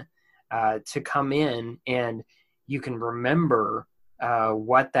theme to come in and you can remember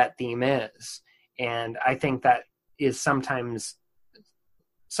what that theme is. And I think that is sometimes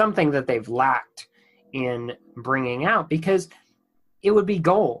something that they've lacked in bringing out, because it would be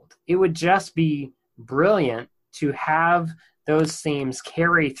gold. It would just be brilliant to have those themes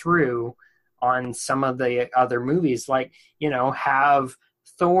carry through on some of the other movies, like, have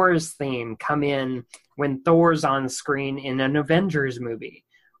Thor's theme come in when Thor's on screen in an Avengers movie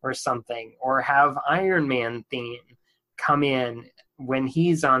or something, or have Iron Man theme come in when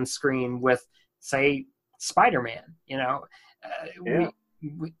he's on screen with, say, Spider-Man.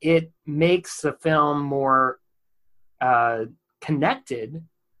 It makes the film more connected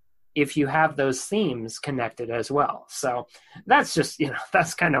if you have those themes connected as well. So that's just,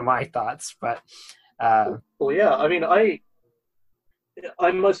 that's kind of my thoughts. But well, yeah, I mean, I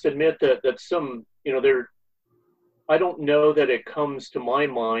must admit that some, I don't know that it comes to my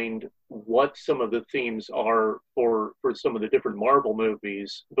mind what some of the themes are for some of the different Marvel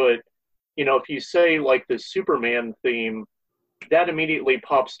movies. But, if you say like the Superman theme, that immediately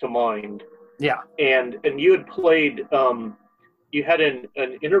pops to mind. Yeah. And you had played, you had an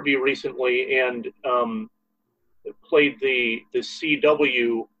interview recently and played the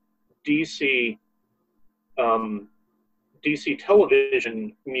CW DC DC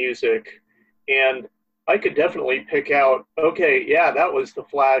television music, and I could definitely pick out, okay, yeah, that was the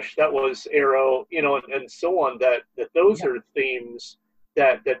Flash, that was Arrow, and so on. That those are themes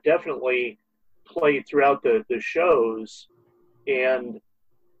that definitely play throughout the shows, and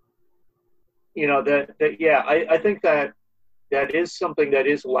I think that is something that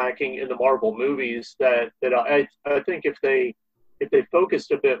is lacking in the Marvel movies. That I think if they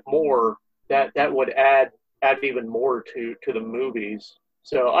focused a bit more, that would add even more to the movies.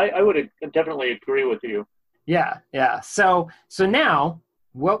 So I would definitely agree with you. Yeah. So now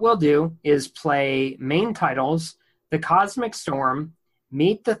what we'll do is play main titles, The Cosmic Storm,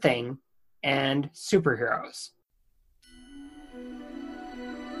 Meet the Thing, and Superheroes.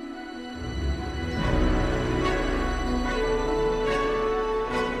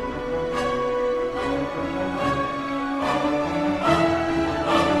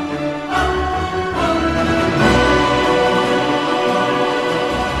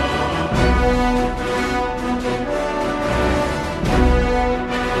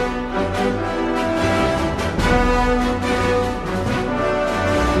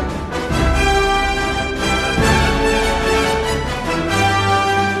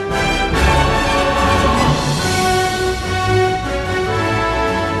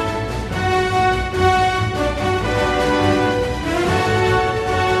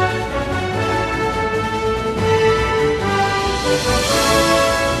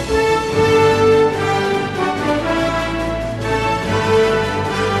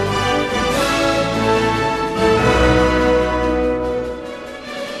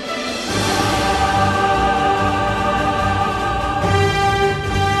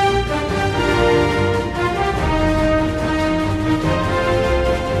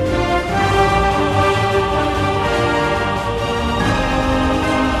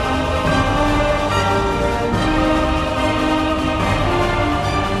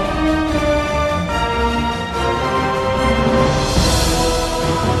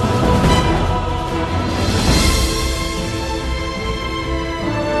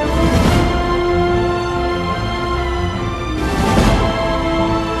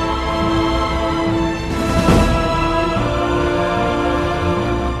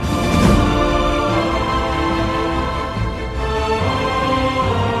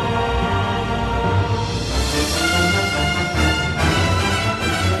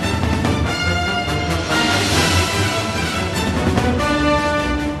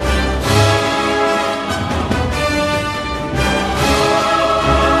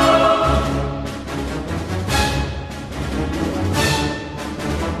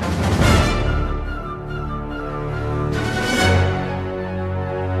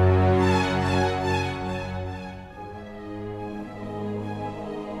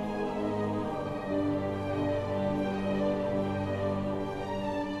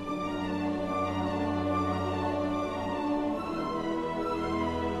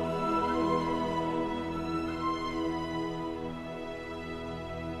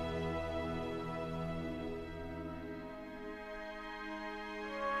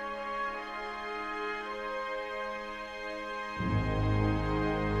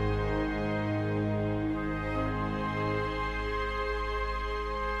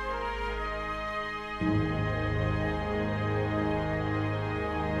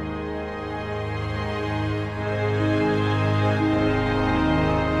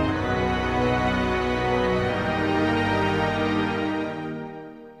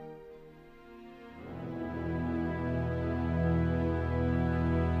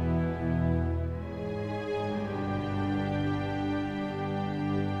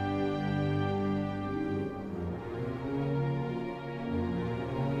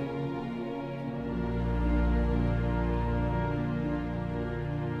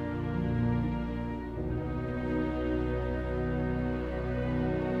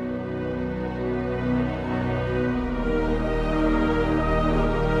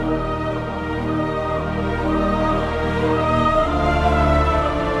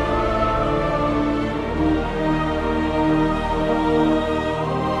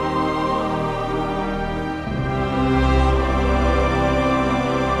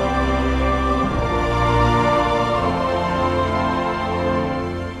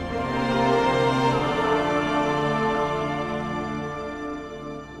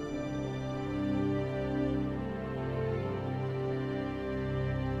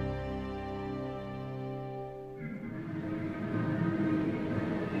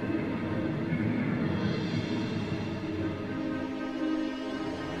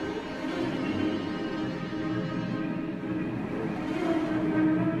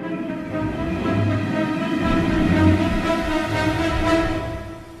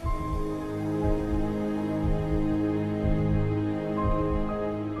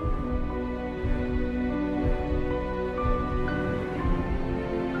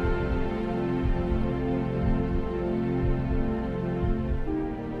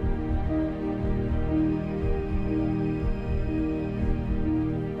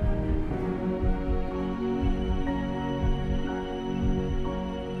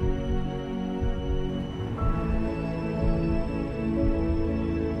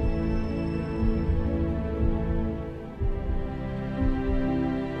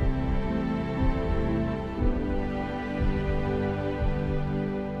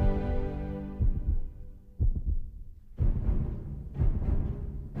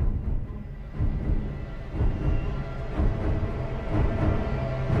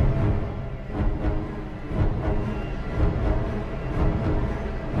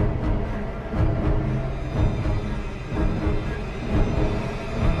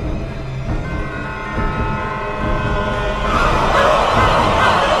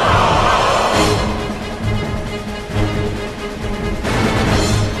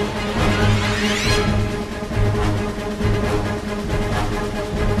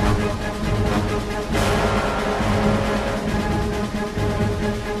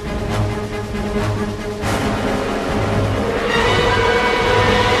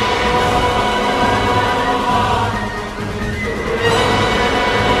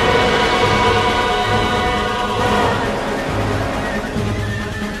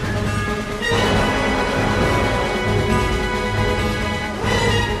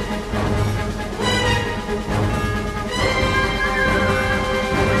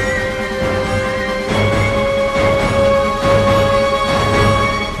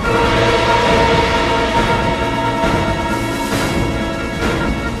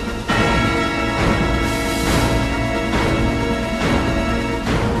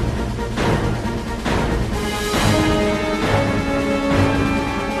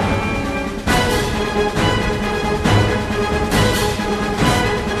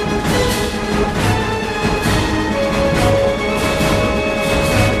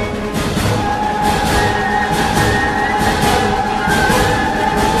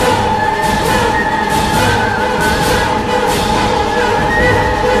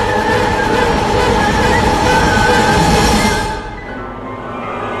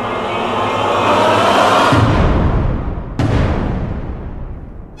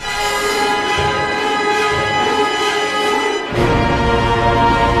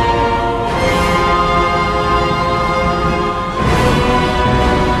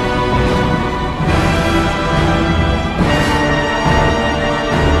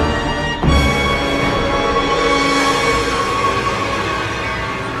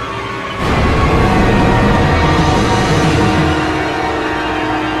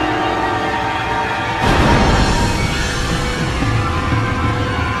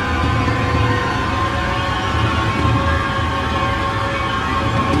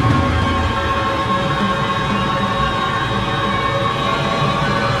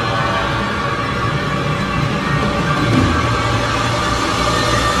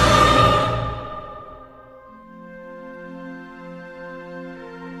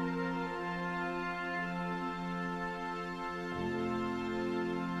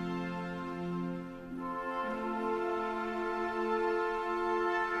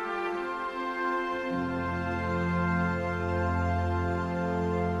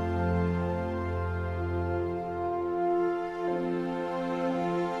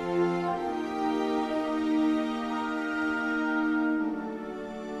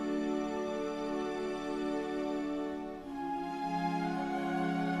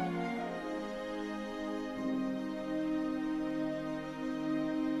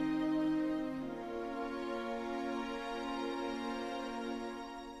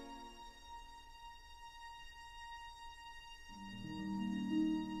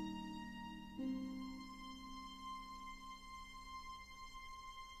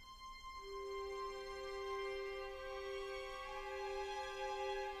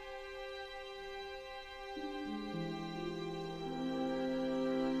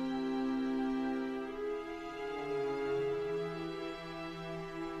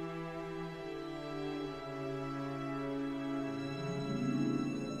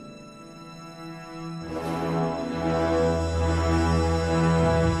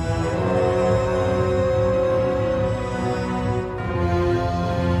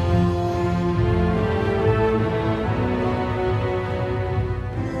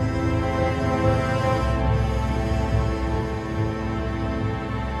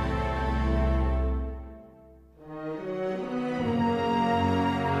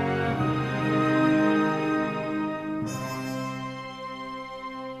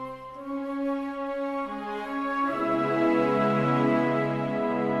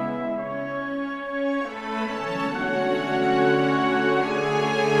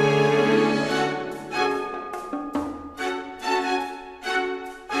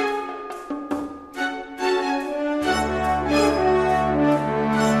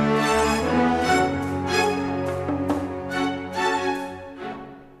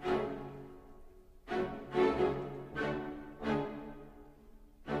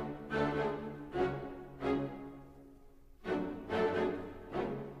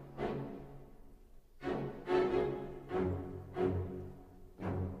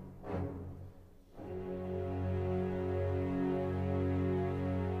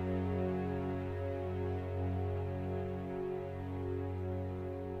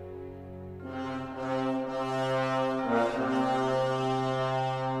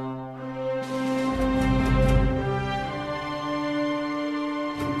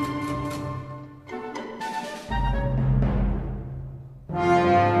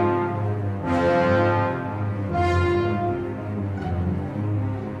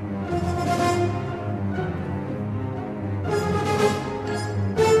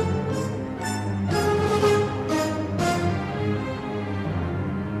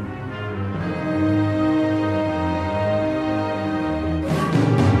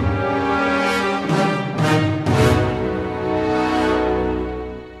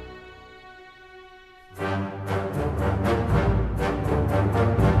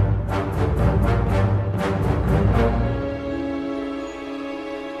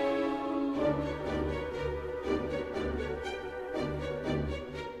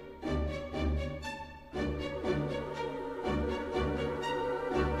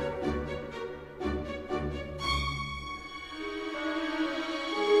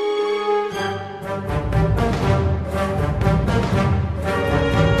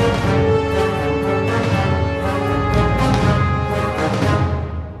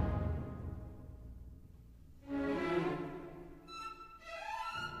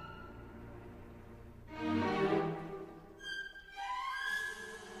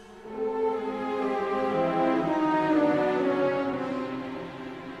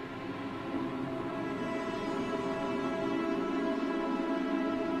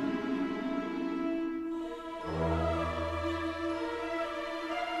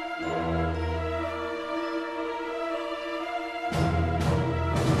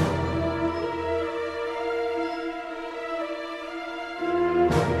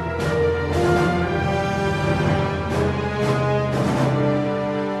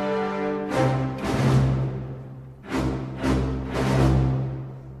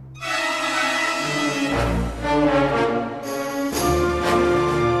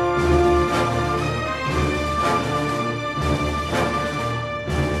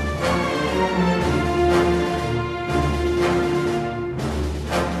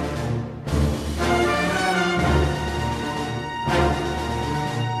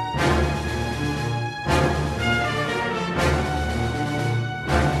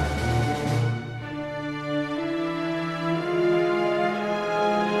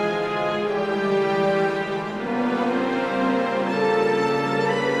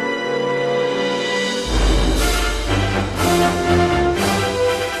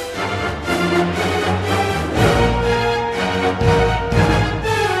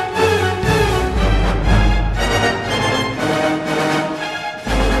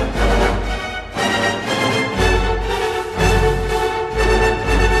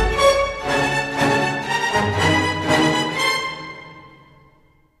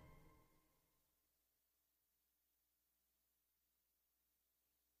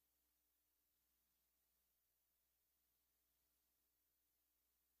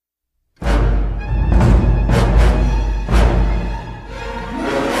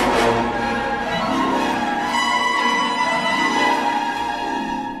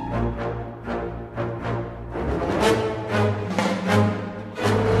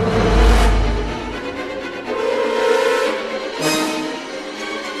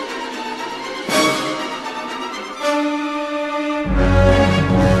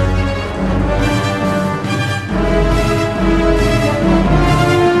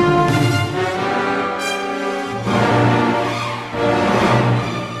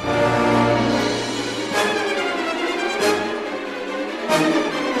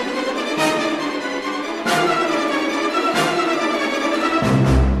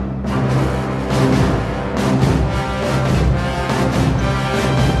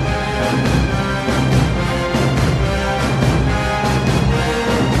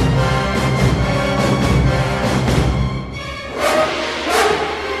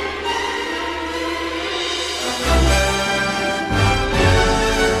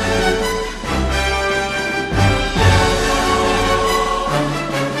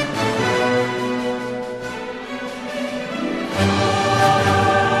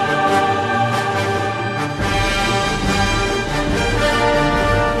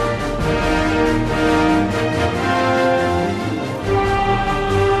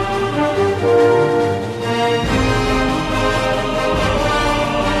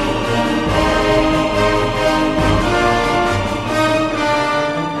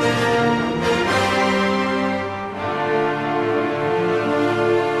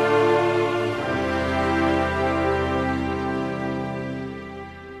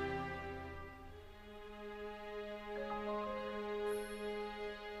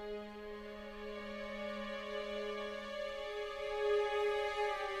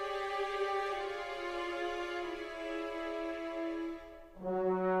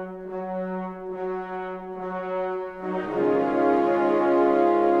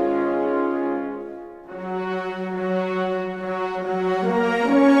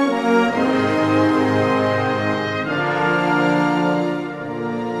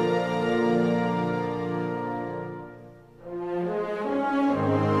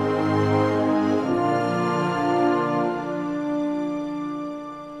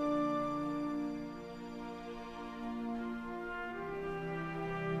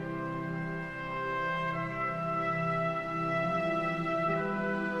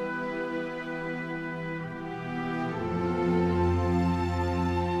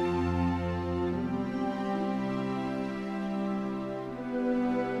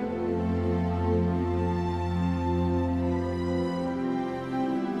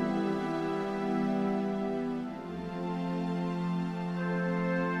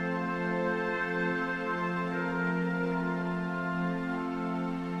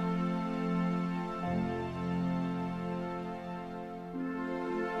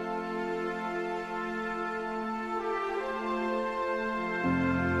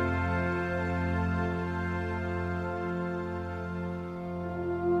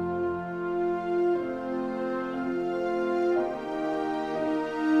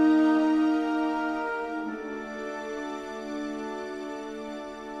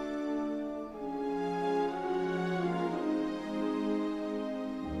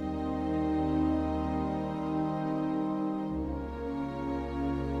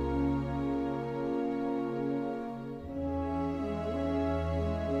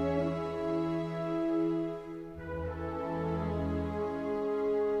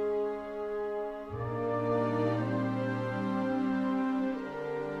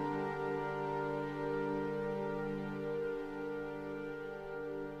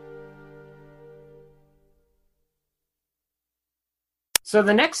 So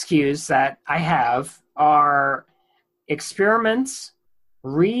the next cues that I have are experiments,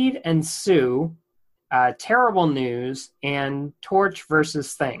 Reed and Sue, terrible news, and Torch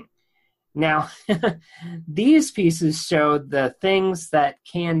versus Thing. Now, these pieces show the things that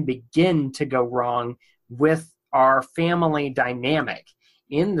can begin to go wrong with our family dynamic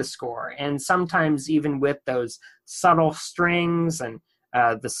in the score, and sometimes even with those subtle strings and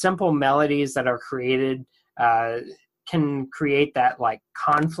the simple melodies that are created can create that like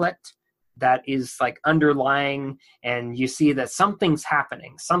conflict that is like underlying, and you see that something's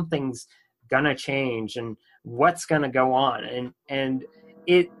happening, something's gonna change, and what's gonna go on, and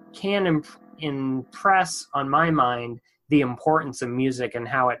it can impress on my mind the importance of music and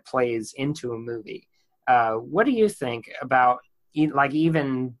how it plays into a movie. What do you think about like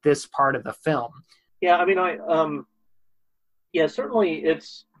even this part of the film? Yeah, I mean, yeah, certainly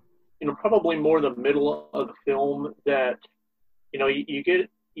it's, probably more the middle of the film that, you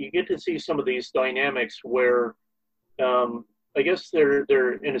get to see some of these dynamics where, I guess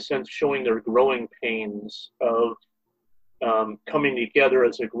they're in a sense showing their growing pains of coming together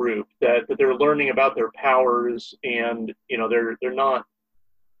as a group, that they're learning about their powers, and they're not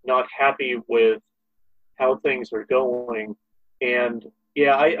happy with how things are going. And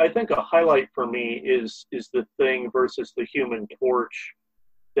yeah, I think a highlight for me is the Thing versus the Human Torch.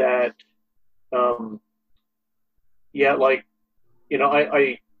 That yeah, like,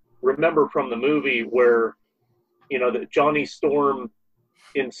 I remember from the movie where that Johnny Storm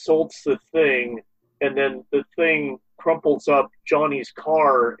insults the Thing, and then the Thing crumples up Johnny's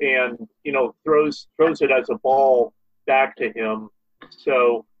car and throws it as a ball back to him.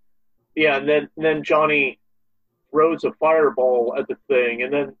 So yeah, and then Johnny throws a fireball at the Thing,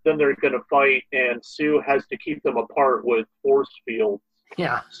 and then they're going to fight, and Sue has to keep them apart with force fields.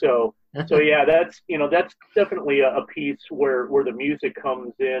 Yeah. So yeah, that's definitely a piece where the music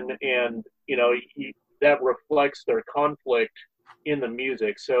comes in, and that reflects their conflict in the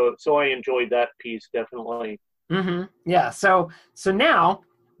music. So I enjoyed that piece definitely. Mm-hmm. Yeah. So now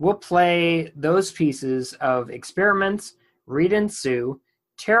we'll play those pieces of experiments, Reed and Sue,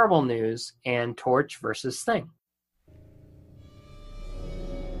 terrible news, and Torch versus Thing.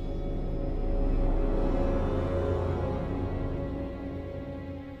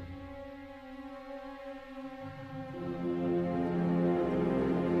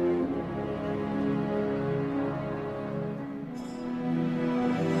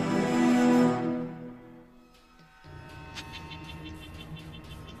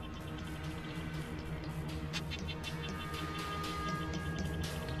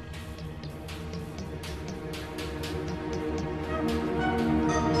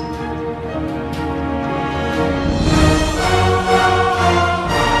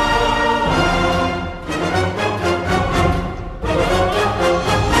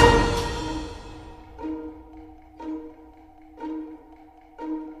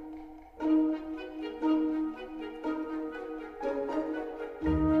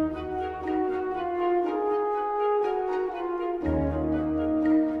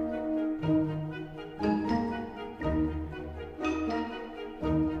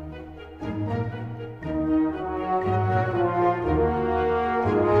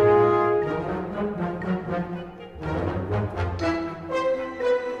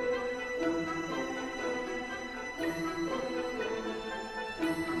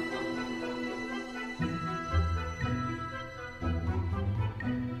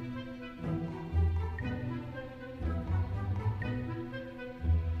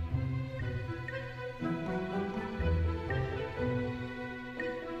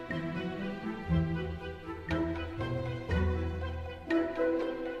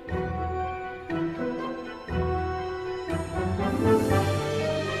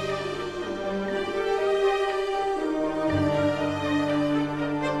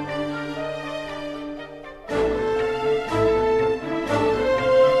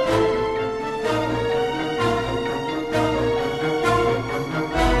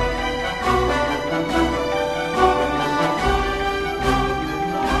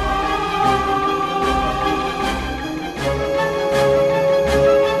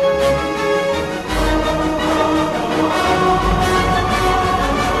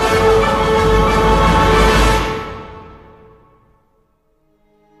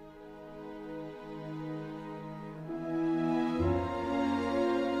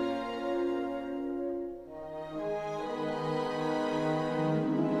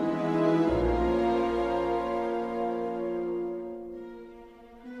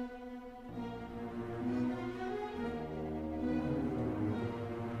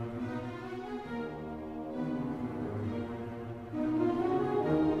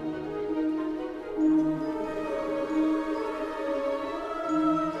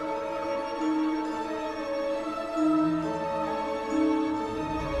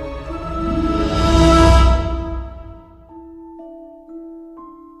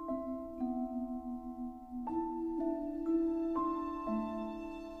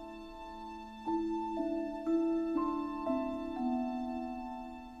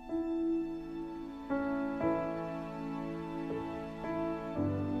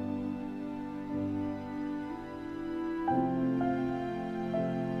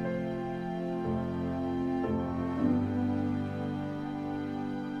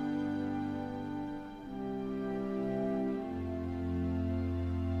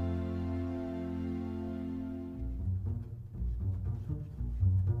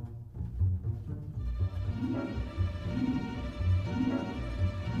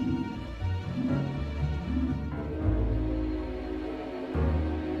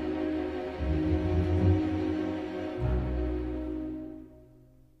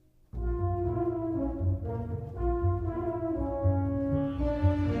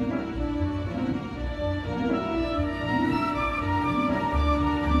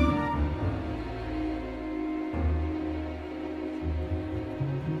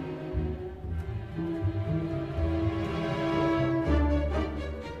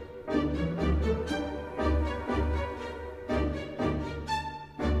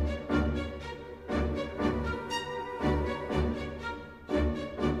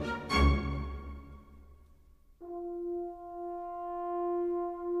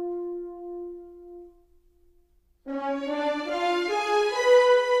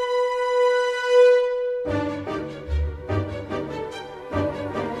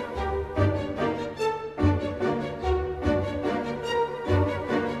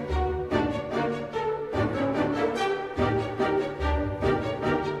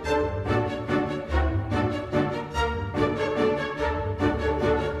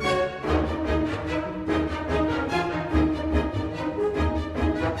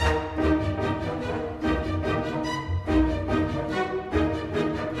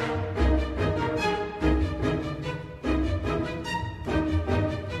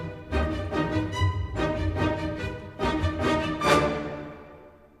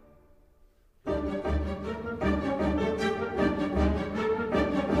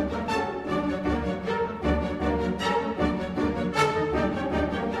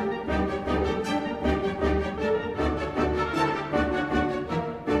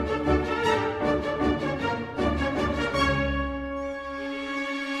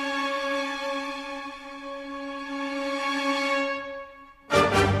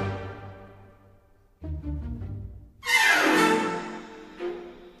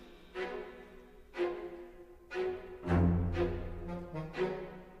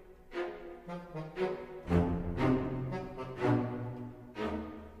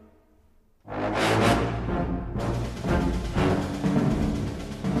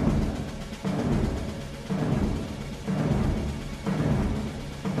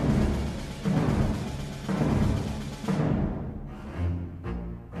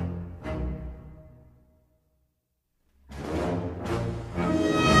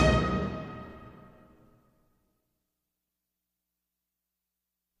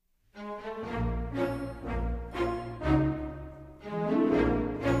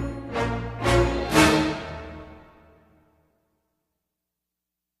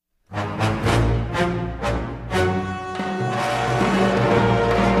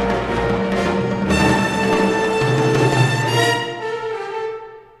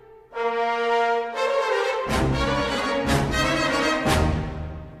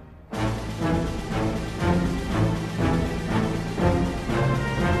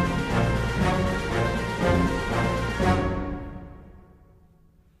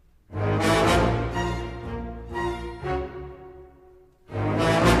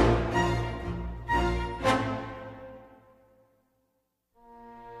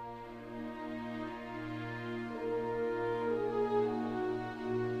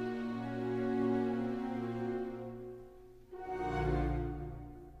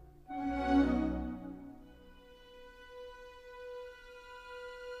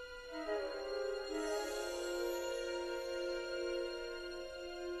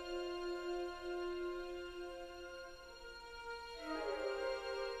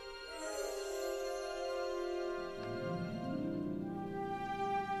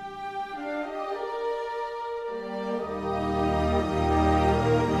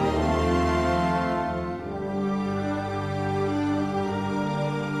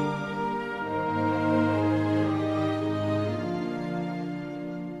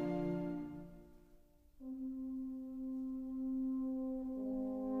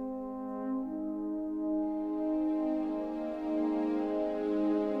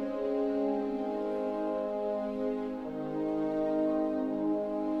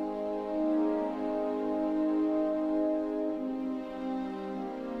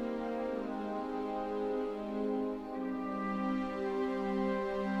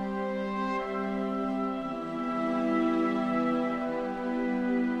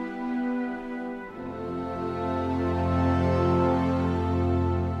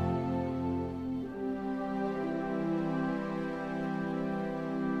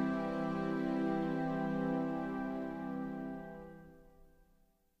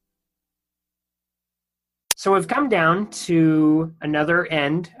 So we've come down to another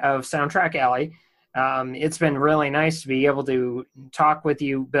end of Soundtrack Alley. It's been really nice to be able to talk with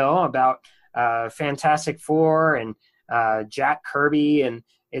you, Bill, about Fantastic Four and Jack Kirby. And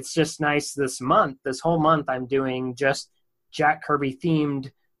it's just nice this whole month, I'm doing just Jack Kirby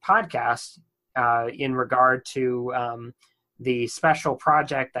themed podcasts in regard to the special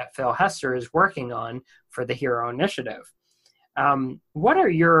project that Phil Hester is working on for the Hero Initiative. What are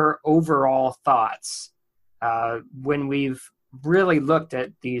your overall thoughts when we've really looked at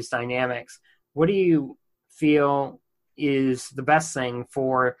these dynamics? What do you feel is the best thing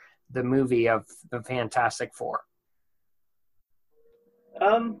for the movie of the Fantastic Four?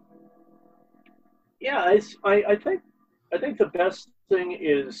 I think the best thing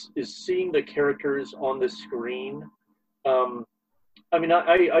is seeing the characters on the screen.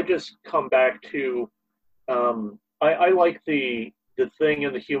 I just come back to I like the Thing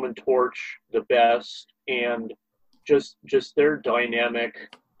and the Human Torch the best, and just their dynamic.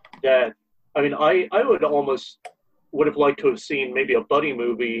 That I would have liked to have seen maybe a buddy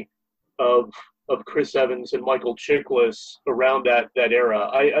movie of Chris Evans and Michael Chiklis around that era.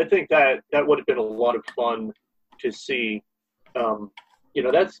 I think that would have been a lot of fun to see.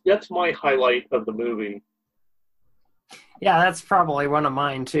 That's my highlight of the movie. Yeah, that's probably one of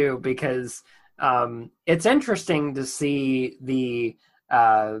mine too, because it's interesting to see the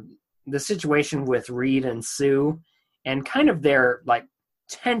situation with Reed and Sue and kind of their like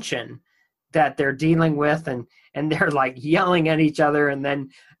tension that they're dealing with, and they're like yelling at each other, and then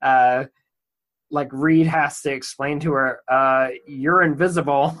like Reed has to explain to her, you're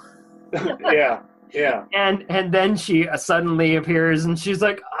invisible. Yeah. And then she suddenly appears and she's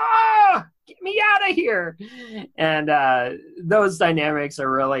like, get me out of here. And those dynamics are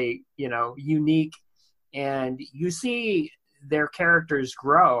really, unique. And you see their characters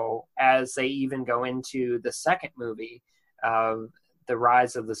grow as they even go into the second movie of The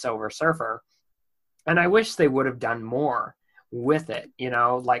Rise of the Silver Surfer. And I wish they would have done more with it,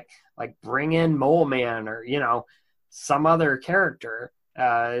 like bring in Mole Man or, some other character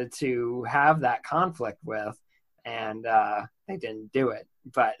to have that conflict with. And they didn't do it.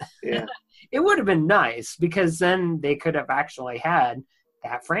 But yeah. It would have been nice, because then they could have actually had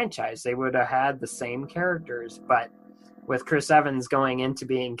that franchise. They would have had the same characters. But with Chris Evans going into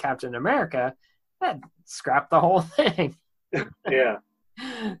being Captain America, that scrapped the whole thing. Yeah.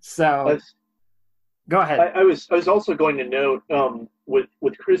 So go ahead. I was also going to note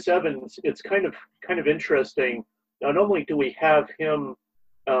with Chris Evans, it's kind of interesting. Not only do we have him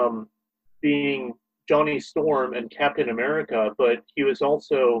being Johnny Storm and Captain America, but he was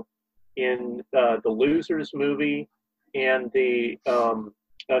also in the Losers movie and the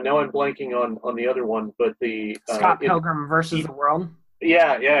now I'm blanking on the other one, but the Scott Pilgrim versus the World.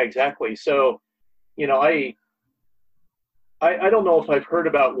 Yeah, exactly. So, I don't know if I've heard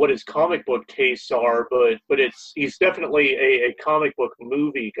about what his comic book tastes are, but he's definitely a comic book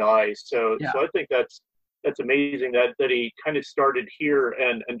movie guy. So I think that's amazing that he kind of started here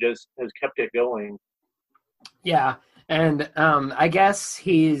and just has kept it going. Yeah, and I guess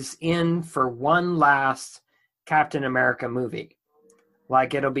he's in for one last Captain America movie.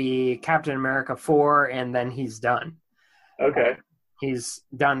 Like it'll be Captain America 4, and then he's done. Okay. He's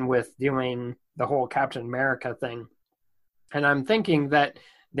done with doing the whole Captain America thing. And I'm thinking that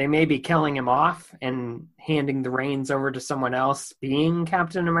they may be killing him off and handing the reins over to someone else being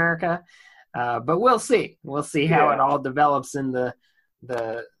Captain America. But we'll see. We'll see how it all develops in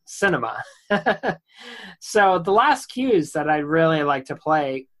the cinema. So the last cues that I'd really like to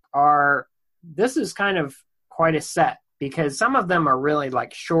play are, this is kind of quite a set because some of them are really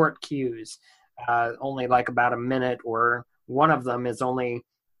like short cues, only like about a minute, or one of them is only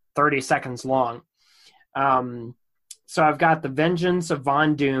 30 seconds long. So I've got The Vengeance of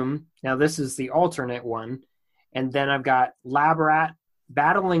Von Doom. Now this is the alternate one. And then I've got Lab Rat,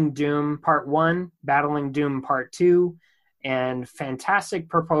 Battling Doom Part 1, Battling Doom Part 2, and Fantastic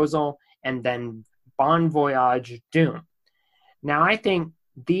Proposal, and then Bon Voyage Doom. Now I think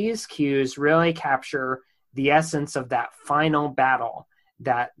these cues really capture the essence of that final battle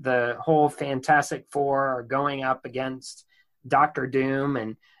that the whole Fantastic Four are going up against Doctor Doom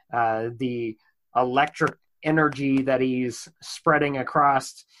and the electric energy that he's spreading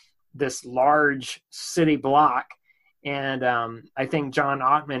across this large city block. And I think John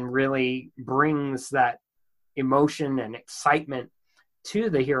Ottman really brings that emotion and excitement to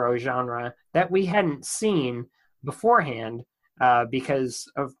the hero genre that we hadn't seen beforehand,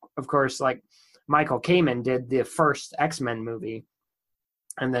 because of course, like Michael Kamen did the first X-Men movie,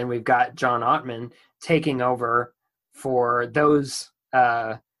 and then we've got John Ottman taking over for those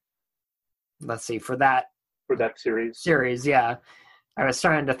for that series. Yeah, I was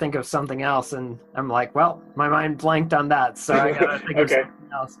trying to think of something else, and I'm like, well, my mind blanked on that, so I gotta think of something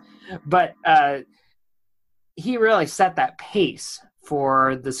else. But he really set that pace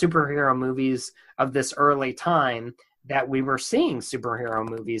for the superhero movies of this early time that we were seeing superhero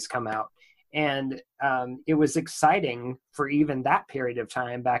movies come out. And it was exciting for even that period of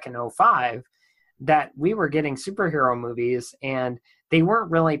time back in 2005 that we were getting superhero movies and they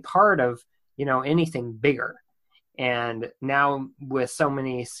weren't really part of, anything bigger. And now with so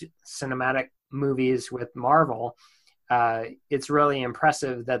many cinematic movies with Marvel, it's really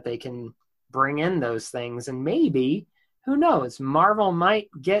impressive that they can bring in those things. And maybe, who knows, Marvel might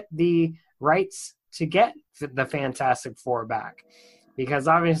get the rights to get the Fantastic Four back. Because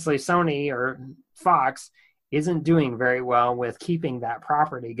obviously Sony or Fox isn't doing very well with keeping that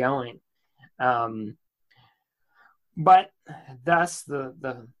property going. But thus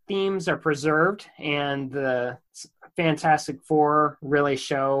the themes are preserved, and the Fantastic Four really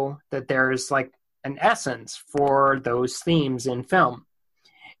show that there's like an essence for those themes in film.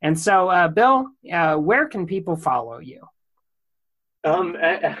 And so, Bill, where can people follow you?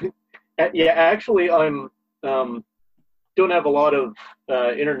 Actually, I'm don't have a lot of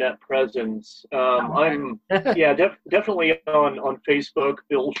internet presence. I'm definitely on Facebook,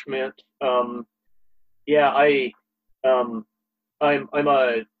 Bill Schmidt. I'm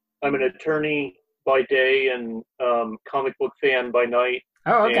an attorney by day and comic book fan by night.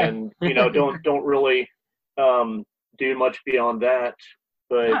 Oh, okay. And don't really do much beyond that.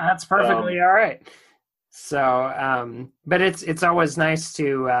 But that's perfectly all right. So, but it's always nice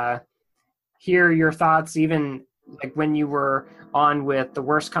to hear your thoughts, even like when you were on with the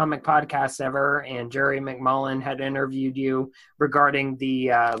Worst Comic Podcast Ever, and Jerry McMullen had interviewed you regarding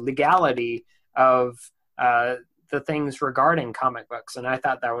the legality of the things regarding comic books, and I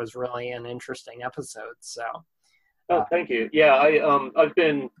thought that was really an interesting episode. So, thank you. Yeah, I've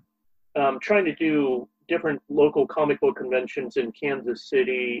been trying to do different local comic book conventions in Kansas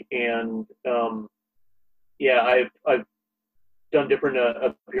City, and I've done different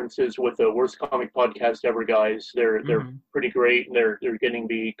appearances with the Worst Comic Podcast Ever guys. They're pretty great, and they're getting to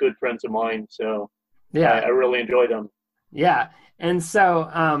be good friends of mine. So I really enjoy them. Yeah. And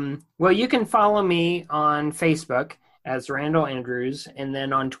so, well, you can follow me on Facebook as Randall Andrews, and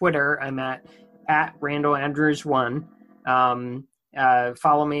then on Twitter, I'm at Randall Andrews 1.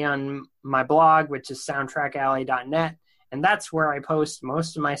 Follow me on my blog, which is soundtrackalley.net, and that's where I post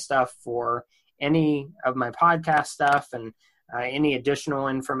most of my stuff for any of my podcast stuff, and any additional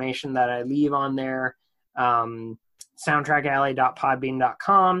information that I leave on there,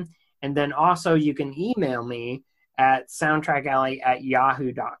 soundtrackalley.podbean.com. And then also you can email me at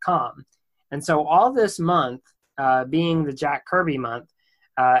soundtrackalley@yahoo.com. And so all this month, being the Jack Kirby month,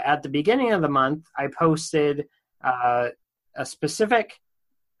 at the beginning of the month, I posted a specific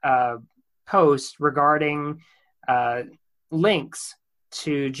post regarding links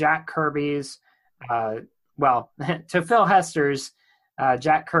to Jack Kirby's, to Phil Hester's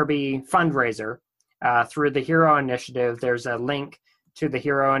Jack Kirby fundraiser through the Hero Initiative. There's a link to the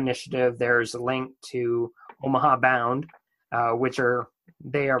Hero Initiative. There's a link to Omaha Bound, which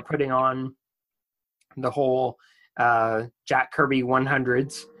they are putting on the whole Jack Kirby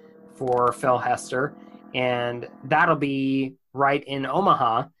 100s for Phil Hester. And that'll be right in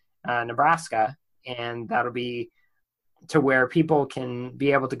Omaha, Nebraska. And that'll be to where people can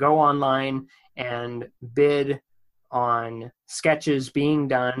be able to go online and bid on sketches being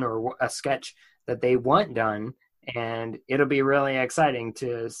done or a sketch that they want done. And it'll be really exciting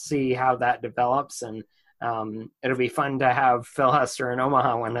to see how that develops. And it'll be fun to have Phil Hester in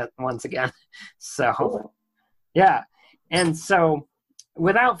Omaha once again. So, Cool. yeah. And so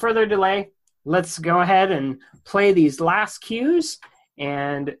without further delay, let's go ahead and play these last cues.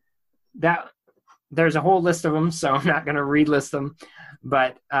 And there's a whole list of them, so I'm not going to relist them.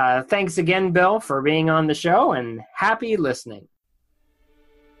 But thanks again, Bill, for being on the show, and happy listening.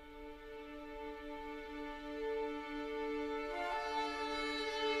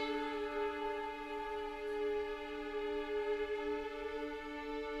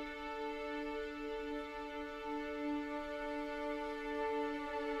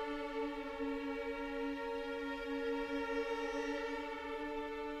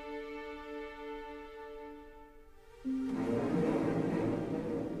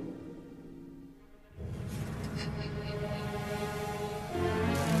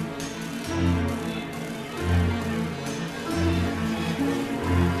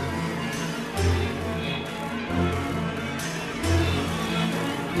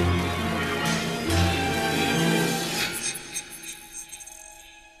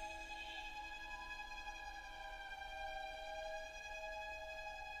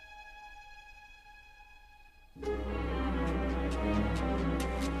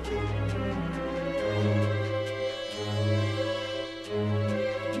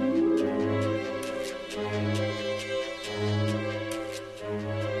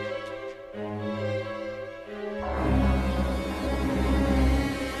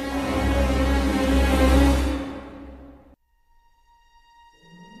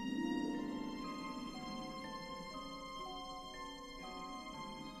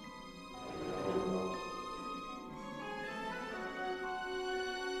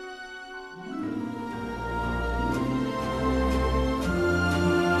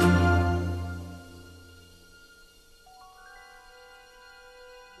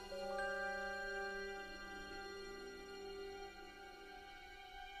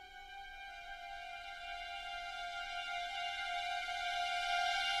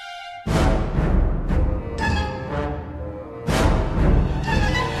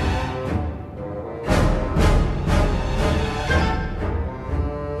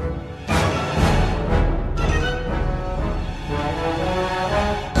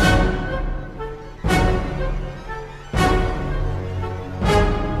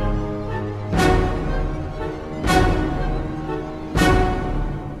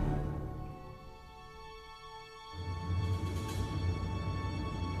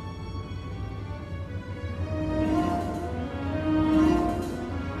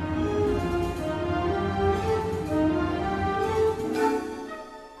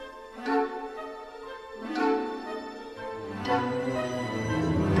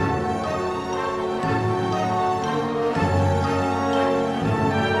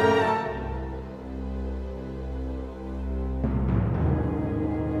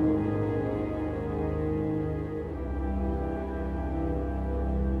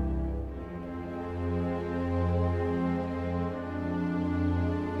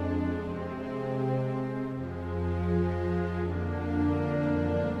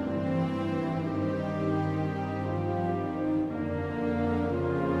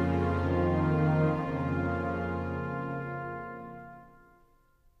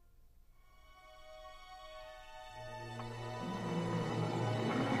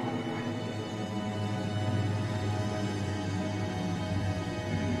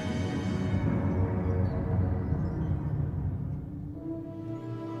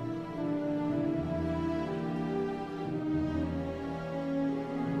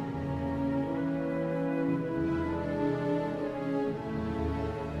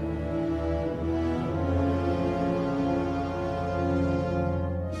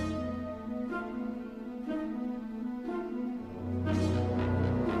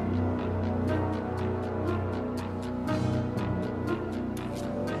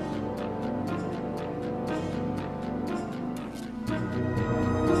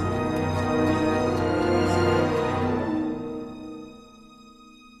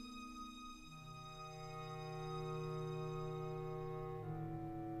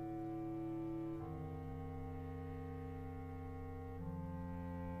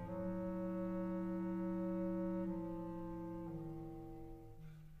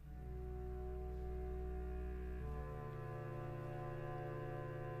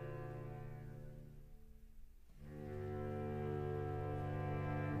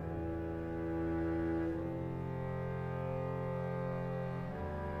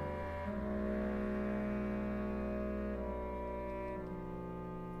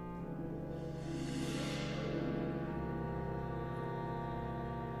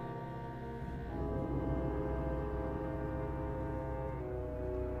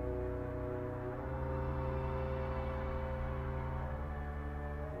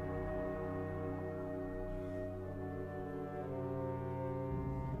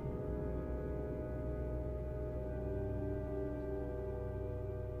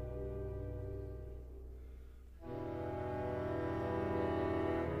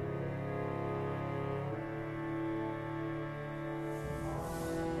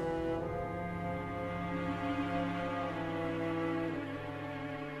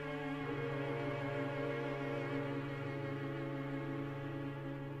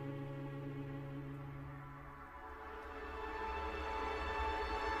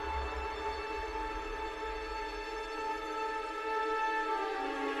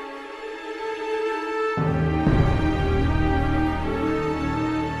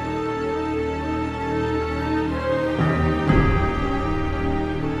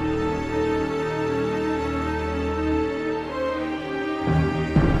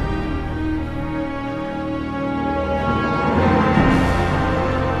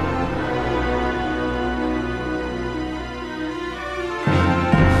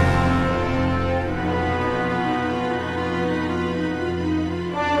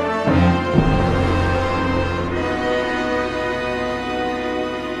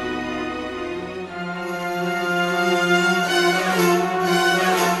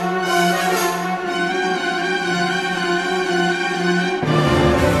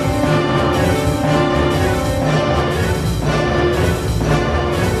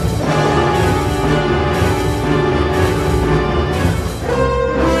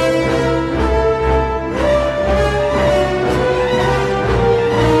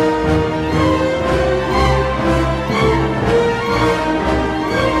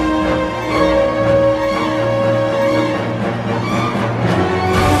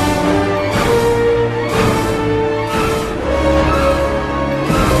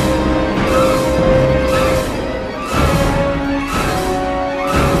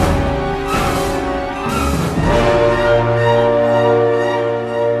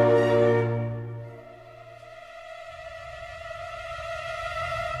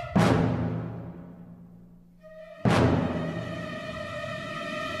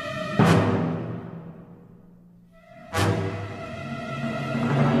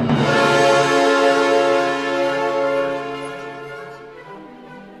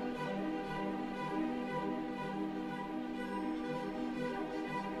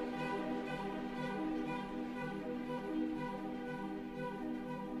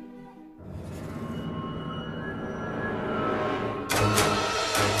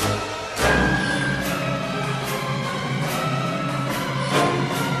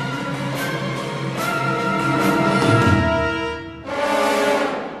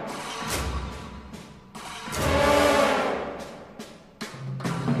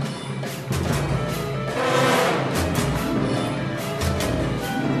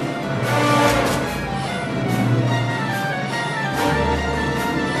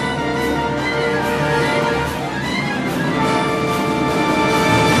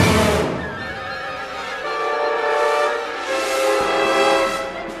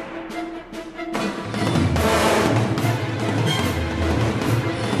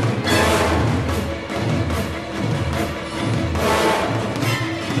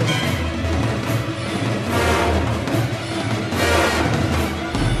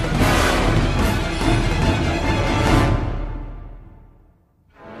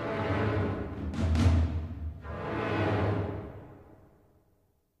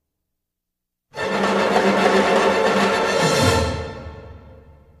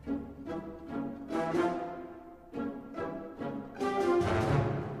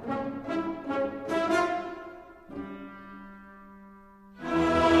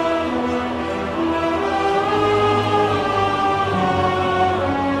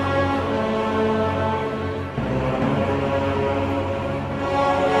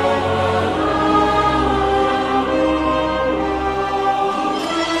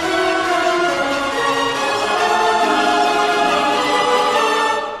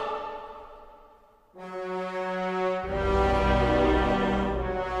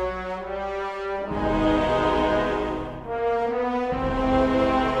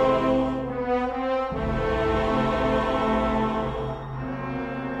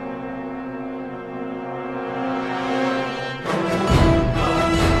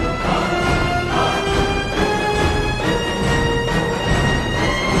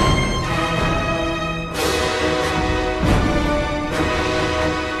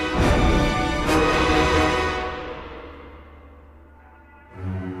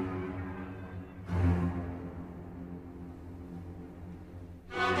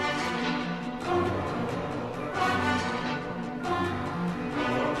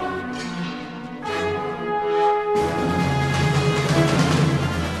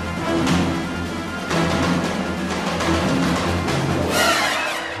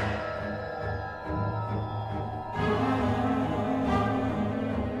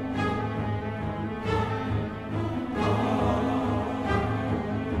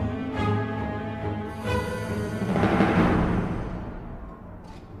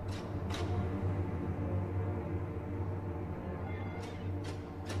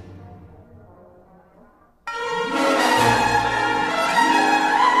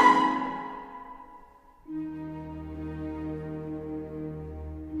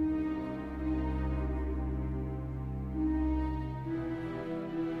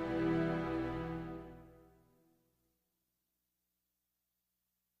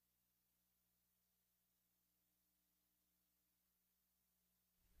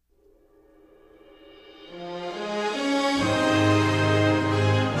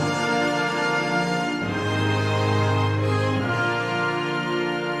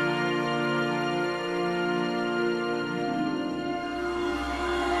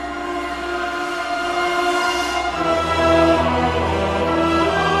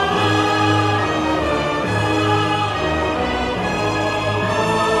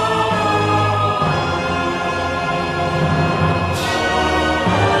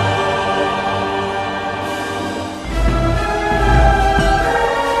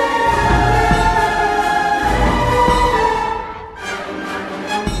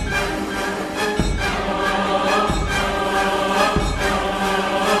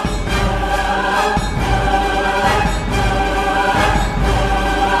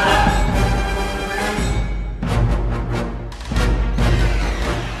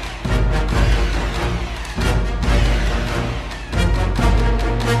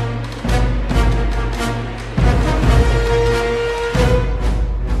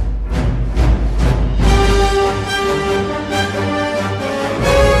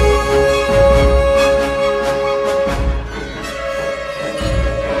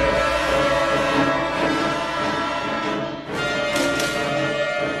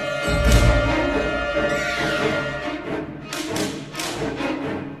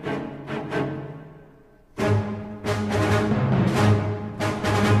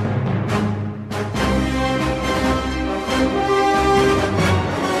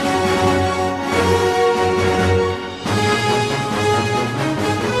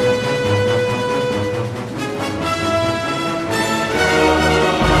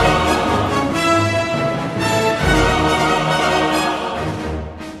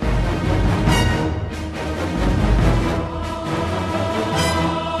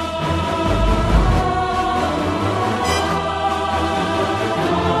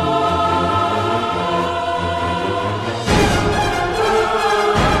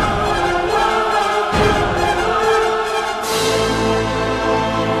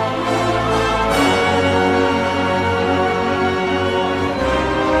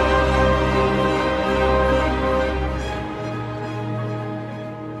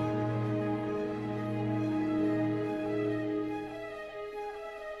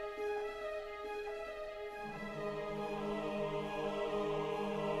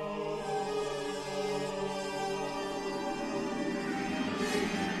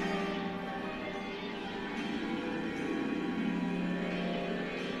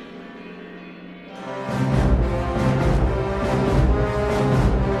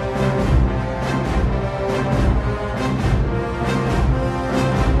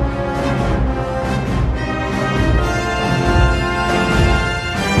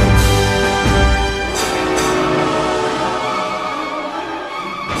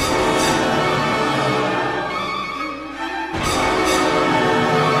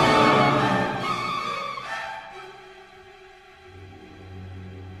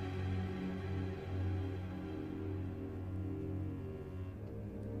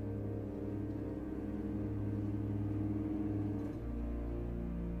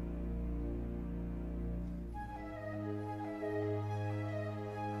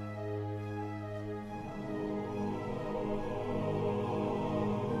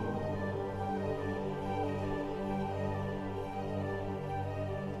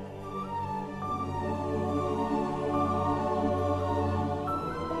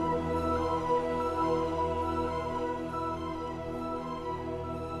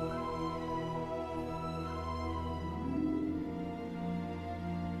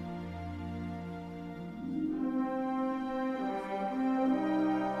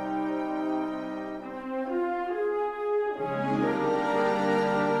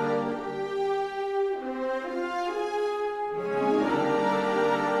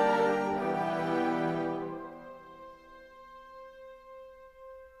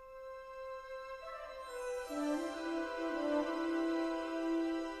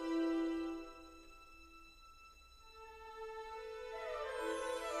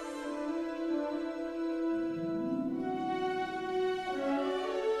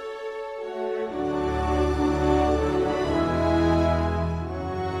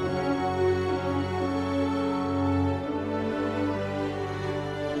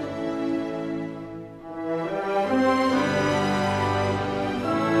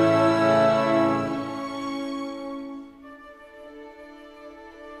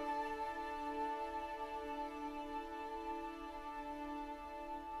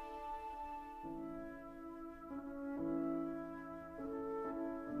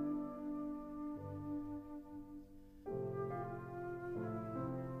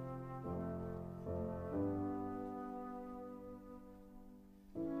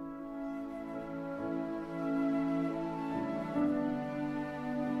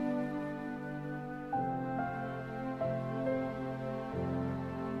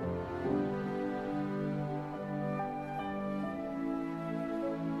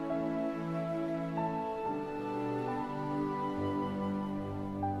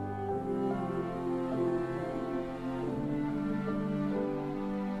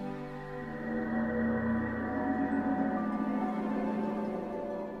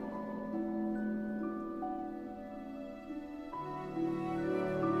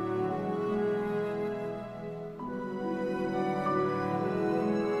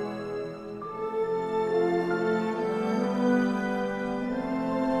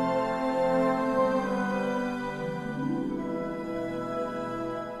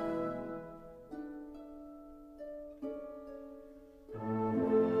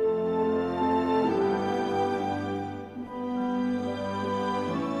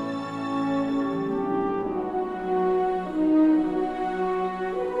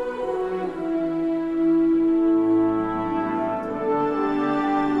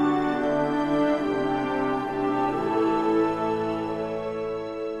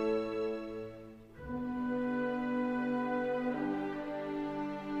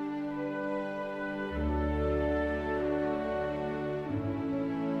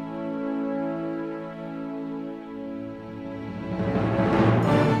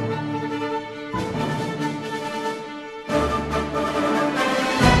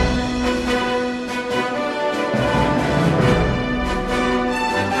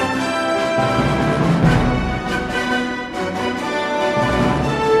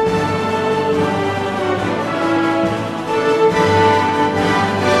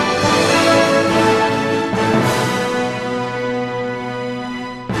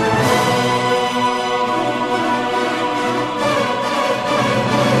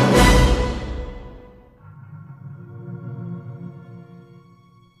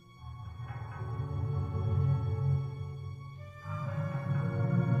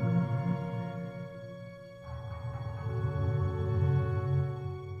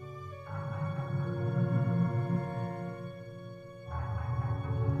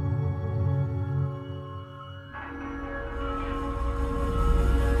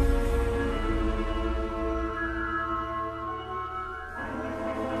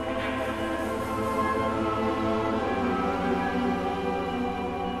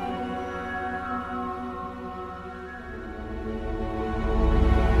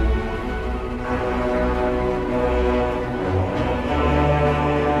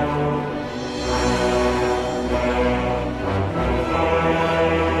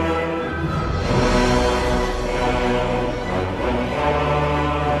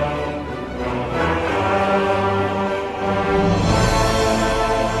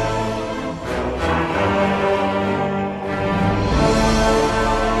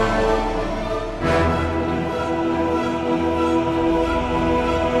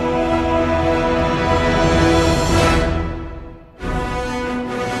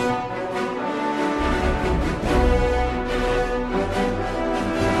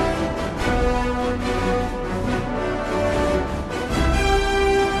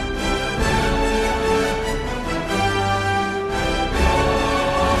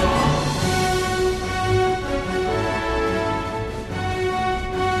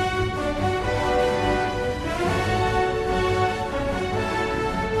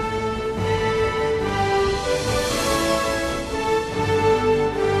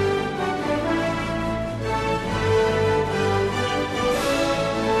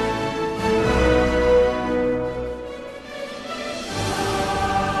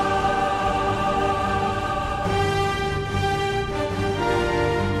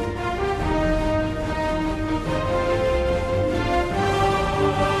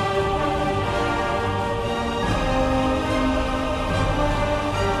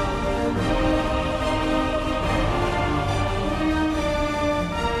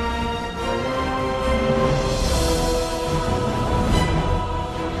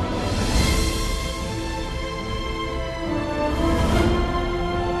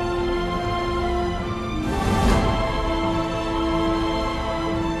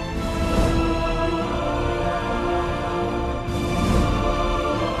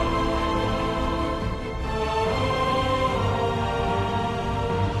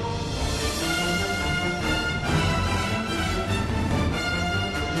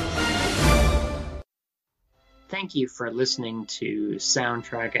 thank you for listening to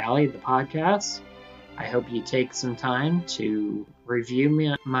Soundtrack Alley, the podcast. I hope you take some time to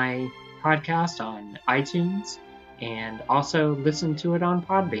review my podcast on iTunes and also listen to it on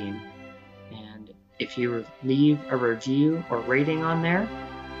Podbean. And if you leave a review or rating on there,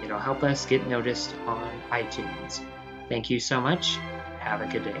 it'll help us get noticed on iTunes. Thank you so much. Have a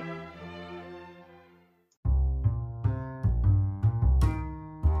good day.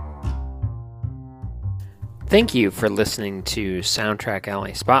 Thank you for listening to Soundtrack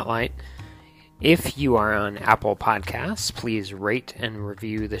Alley Spotlight. If you are on Apple Podcasts, please rate and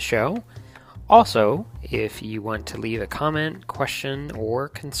review the show. Also, if you want to leave a comment, question, or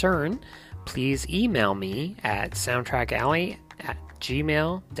concern, please email me at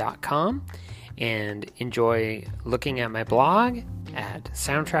soundtrackalley@gmail.com and enjoy looking at my blog at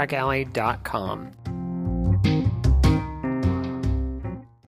soundtrackalley.com.